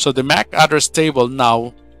 So the MAC address table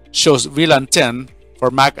now shows VLAN 10 for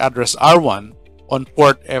MAC address R1 on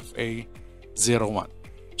port FA01.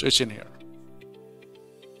 So it's in here.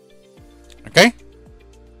 Okay?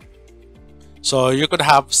 So you could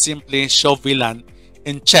have simply show VLAN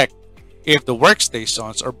and check if the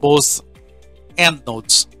workstations or both end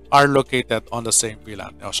nodes are located on the same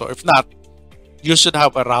VLAN. So if not, you should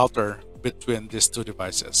have a router between these two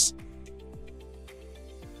devices.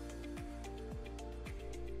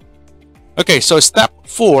 Okay, so step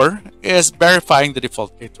 4 is verifying the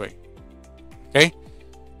default gateway. Okay,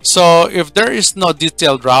 so if there is no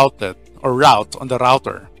detailed route on the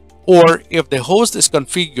router, or if the host is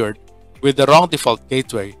configured with the wrong default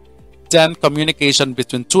gateway, then communication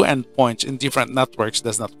between two endpoints in different networks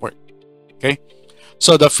does not work. Okay,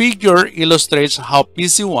 so the figure illustrates how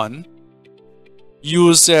PC1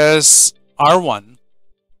 uses R1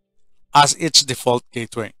 as its default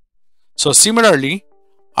gateway. So similarly,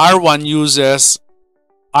 R1 uses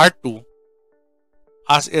R2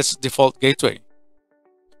 as its default gateway,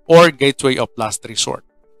 or gateway of last resort.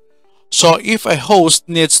 So if a host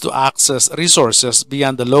needs to access resources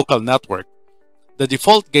beyond the local network, the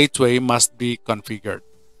default gateway must be configured.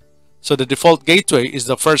 So the default gateway is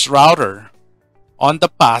the first router on the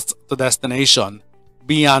path to destination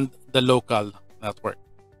beyond the local network.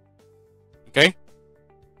 Okay?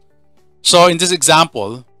 So in this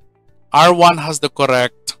example, R1 has the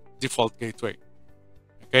correct default gateway.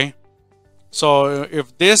 Okay? So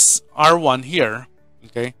if this R1 here,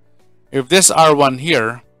 okay, if this R1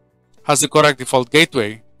 here has the correct default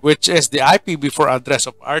gateway, which is the IPv4 address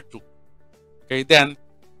of R2, okay, then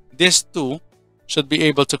these two should be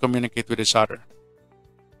able to communicate with each other.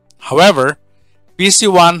 However,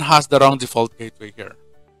 PC1 has the wrong default gateway here.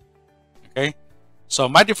 Okay, so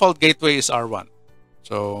my default gateway is R1.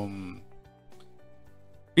 So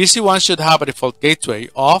PC1 should have a default gateway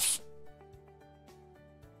of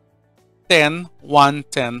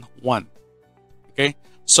 10.1.10.1. Okay,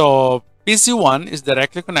 so PC1 is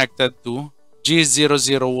directly connected to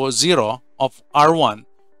G000 of R1,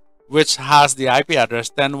 which has the IP address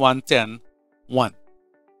 10.1.10.1.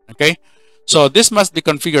 Okay, so this must be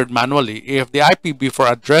configured manually if the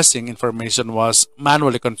IPv4 addressing information was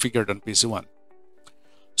manually configured on PC1.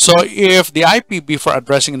 So if the IPv4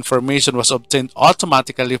 addressing information was obtained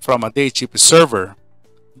automatically from a DHCP server,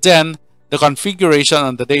 then the configuration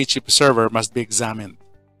on the DHCP server must be examined.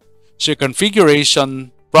 So a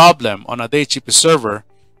configuration problem on a DHCP server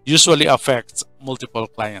usually affects multiple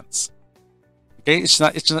clients. Okay, it's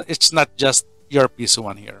not just your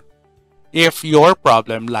PC1 here. If your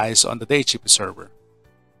problem lies on the DHCP server.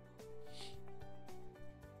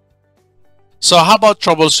 So how about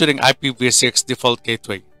troubleshooting IPv6 default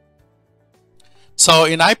gateway? So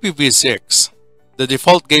in IPv6, the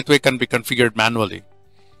default gateway can be configured manually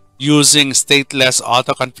using stateless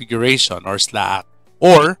auto configuration or SLAAC,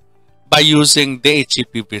 or by using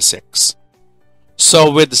DHCP v6.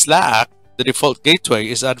 So with SLAAC, the default gateway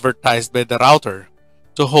is advertised by the router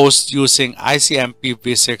to hosts using ICMP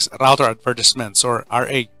v6 router advertisements, or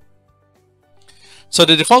RA. So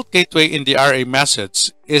the default gateway in the RA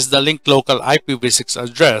message is the linked local IPv6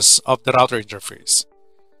 address of the router interface.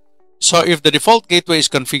 So if the default gateway is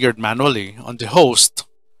configured manually on the host,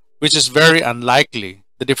 which is very unlikely,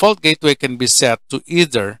 the default gateway can be set to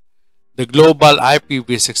either the global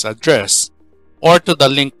IPv6 address or to the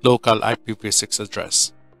linked local IPv6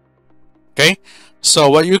 address. Okay, so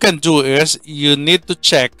what you can do is you need to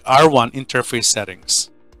check R1 interface settings.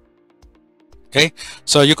 Okay,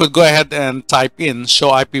 so you could go ahead and type in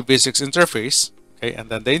show IPv6 interface, okay, and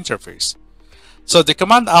then the interface. So the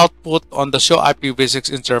command output on the show IPv6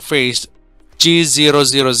 interface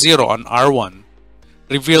G000 on R1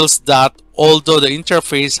 reveals that although the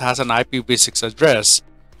interface has an IPv6 address,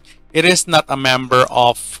 it is not a member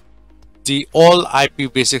of the all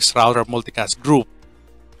IPv6 router multicast group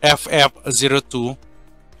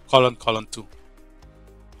FF02::2.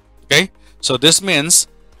 Okay, so this means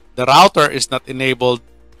the router is not enabled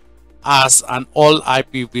as an all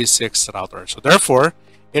IPv6 router. So therefore,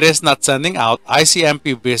 it is not sending out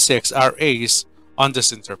ICMP-v6 RAs on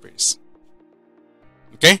this interface.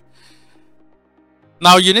 Okay.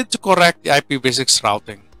 Now you need to correct the IPv6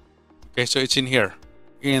 routing. Okay, so it's in here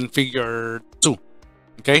in figure 2.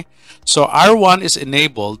 Okay, so R1 is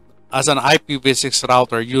enabled as an IPv6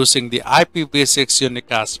 router using the IPv6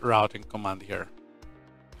 unicast routing command here.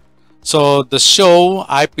 So the show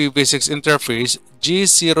IPv6 interface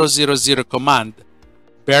G000 command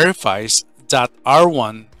verifies that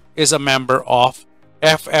R1 is a member of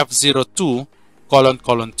FF02::2.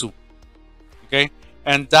 Okay,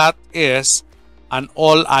 and that is an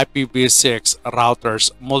all IPv6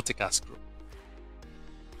 routers multicast group.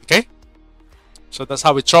 Okay, so that's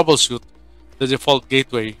how we troubleshoot the default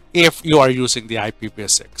gateway if you are using the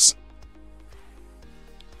IPv6.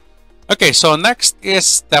 Okay, so next is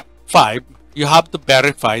step 5. You have to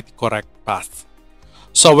verify the correct path.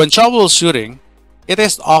 So when troubleshooting, it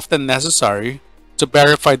is often necessary to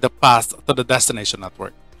verify the path to the destination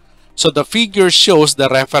network. So the figure shows the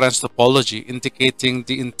reference topology indicating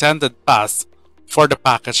the intended path for the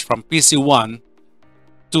package from PC1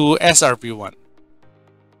 to SRV1.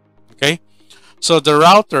 Okay, so the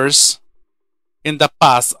routers in the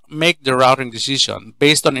path make the routing decision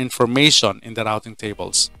based on information in the routing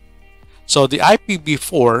tables. So the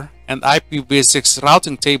IPv4 and IPv6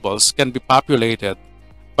 routing tables can be populated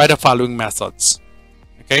by the following methods.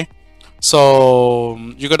 Okay, so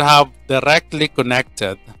you could have directly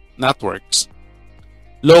connected networks,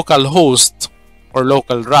 local host or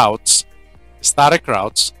local routes, static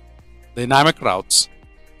routes, dynamic routes,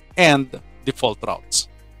 and default routes.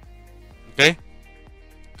 Okay,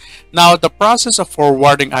 now the process of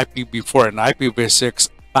forwarding IPv4 and IPv6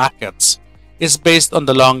 packets is based on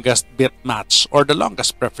the longest bit match or the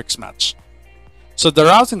longest prefix match. So the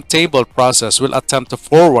routing table process will attempt to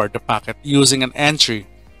forward the packet using an entry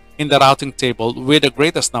in the routing table with the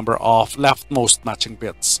greatest number of leftmost matching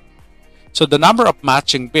bits. So the number of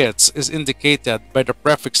matching bits is indicated by the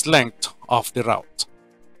prefix length of the route.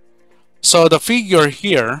 So the figure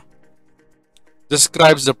here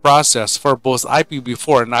describes the process for both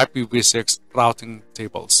IPv4 and IPv6 routing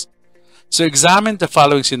tables. So examine the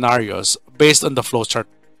following scenarios based on the flowchart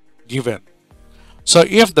given. So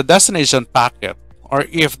if the destination packet or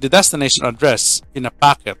if the destination address in a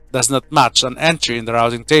packet does not match an entry in the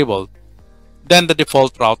routing table, then the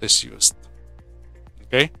default route is used.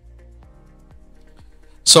 Okay.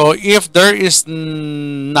 So if there is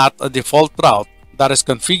not a default route that is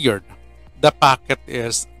configured, the packet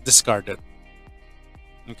is discarded.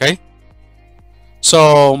 Okay.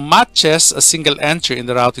 So matches a single entry in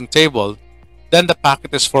the routing table, then the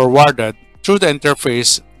packet is forwarded through the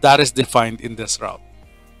interface that is defined in this route.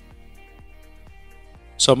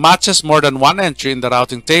 So matches more than one entry in the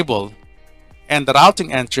routing table, and the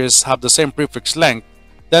routing entries have the same prefix length,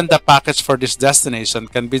 then the packets for this destination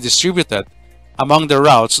can be distributed among the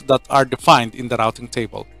routes that are defined in the routing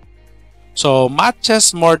table. So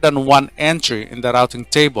matches more than one entry in the routing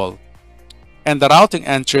table, and the routing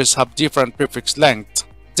entries have different prefix length,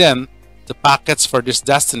 then the packets for this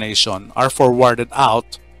destination are forwarded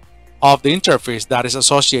out of the interface that is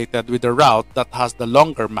associated with the route that has the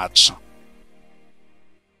longer match.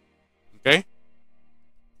 Okay.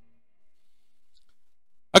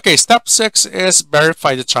 Okay, step 6 is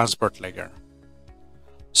verify the transport layer.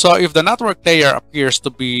 So if the network layer appears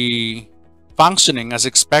to be functioning as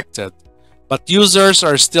expected, but users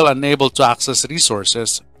are still unable to access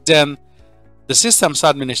resources, then the systems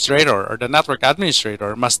administrator or the network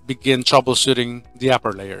administrator must begin troubleshooting the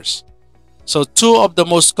upper layers. So two of the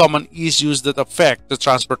most common issues that affect the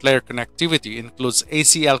transport layer connectivity includes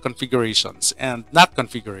ACL configurations and NAT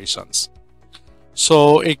configurations.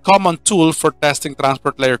 So a common tool for testing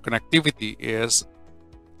transport layer connectivity is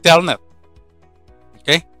Telnet.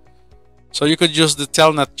 Okay, so you could use the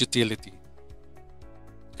Telnet utility.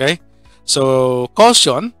 Okay, so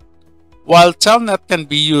caution, while Telnet can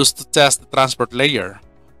be used to test the transport layer,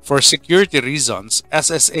 for security reasons,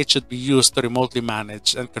 SSH should be used to remotely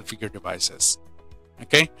manage and configure devices.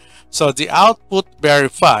 Okay, so the output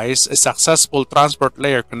verifies a successful transport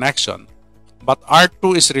layer connection, but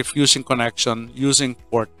R2 is refusing connection using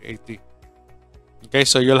port 80. Okay,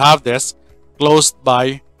 so you'll have this closed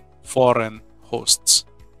by foreign hosts.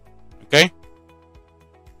 Okay,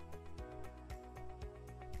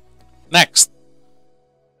 Next,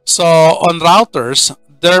 so on routers,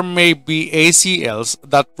 there may be ACLs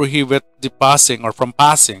that prohibit the passing or from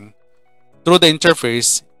passing through the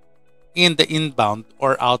interface in the inbound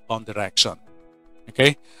or outbound direction.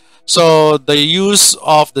 Okay, so the use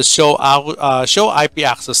of the show IP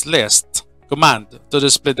access list command to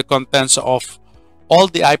display the contents of all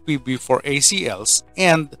the IPv4 ACLs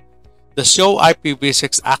and the show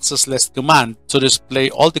IPv6 access list command to display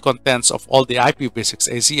all the contents of all the IPv6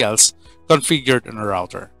 ACLs configured in a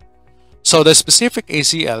router. So the specific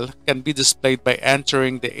ACL can be displayed by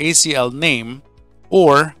entering the ACL name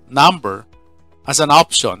or number as an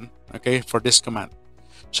option, okay, for this command.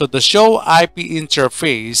 So the show IP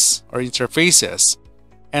interface or interfaces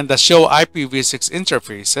and the show IPv6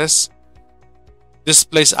 interfaces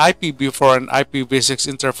displays IPv4 and IPv6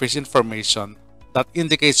 interface information that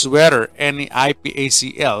indicates whether any IP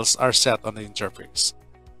ACLs are set on the interface.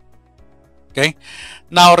 Okay,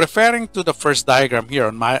 now referring to the first diagram here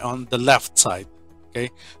on the left side, okay,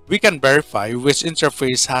 we can verify which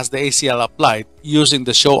interface has the ACL applied using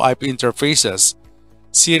the show IP interfaces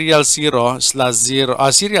serial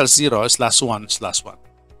 0/1/1.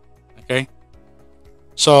 Okay,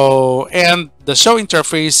 so and the show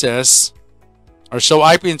interfaces or show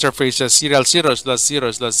IP interfaces serial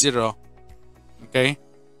 0/0/0, okay,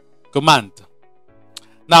 command.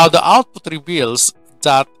 Now the output reveals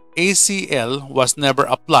that ACL was never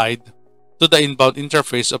applied to the inbound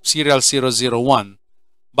interface of serial 001,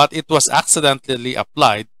 but it was accidentally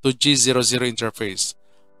applied to G00 interface,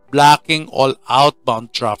 blocking all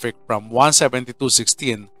outbound traffic from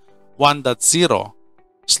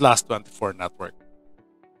 172.16.1.0/24 network.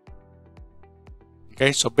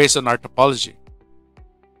 Okay, so based on our topology.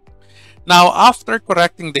 Now, after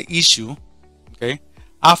correcting the issue,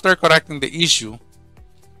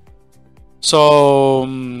 so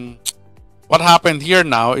what happened here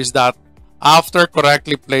now is that after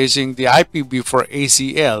correctly placing the IPv4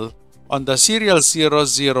 ACL on the serial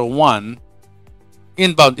 001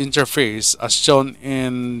 inbound interface as shown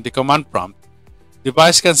in the command prompt,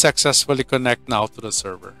 device can successfully connect now to the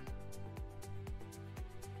server.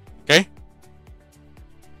 Okay?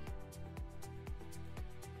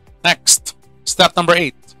 Next, step number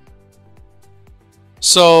 8.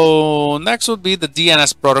 So next would be the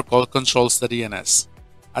DNS protocol controls the DNS,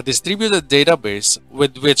 a distributed database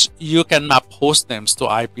with which you can map host names to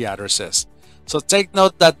IP addresses. So take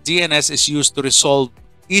note that DNS is used to resolve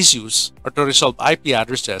issues or to resolve IP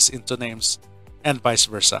addresses into names and vice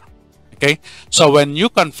versa. Okay, so when you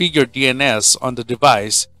configure DNS on the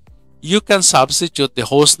device, you can substitute the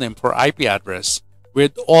host name for IP address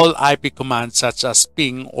with all IP commands such as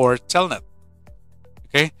ping or telnet.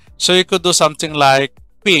 Okay, so you could do something like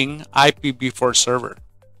ping IPv4 server.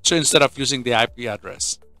 So instead of using the IP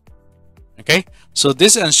address. Okay, so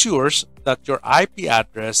this ensures that your IP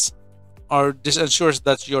address or this ensures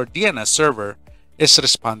that your DNS server is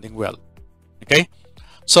responding well. Okay,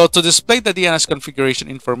 so to display the DNS configuration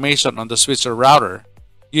information on the switch or router,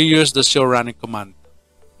 you use the show running command,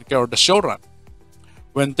 okay, or the show run.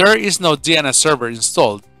 When there is no DNS server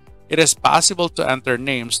installed, it is possible to enter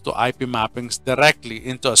names to IP mappings directly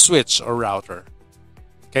into a switch or router.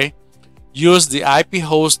 Okay, use the IP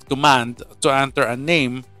host command to enter a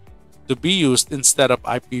name to be used instead of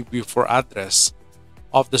IPv4 address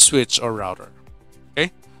of the switch or router.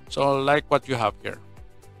 Okay, so like what you have here.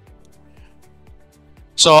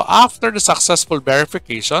 So after the successful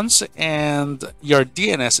verifications and your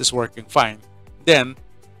DNS is working fine, then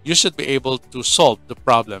you should be able to solve the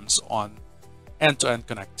problems on end-to-end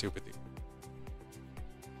connectivity.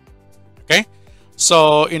 Okay,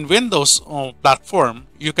 so in Windows platform,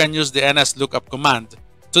 you can use the nslookup command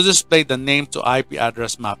to display the name to IP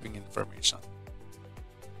address mapping information.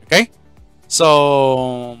 Okay,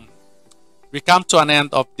 so we come to an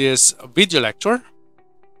end of this video lecture.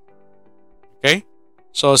 Okay,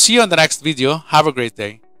 so see you on the next video. Have a great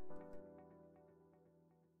day.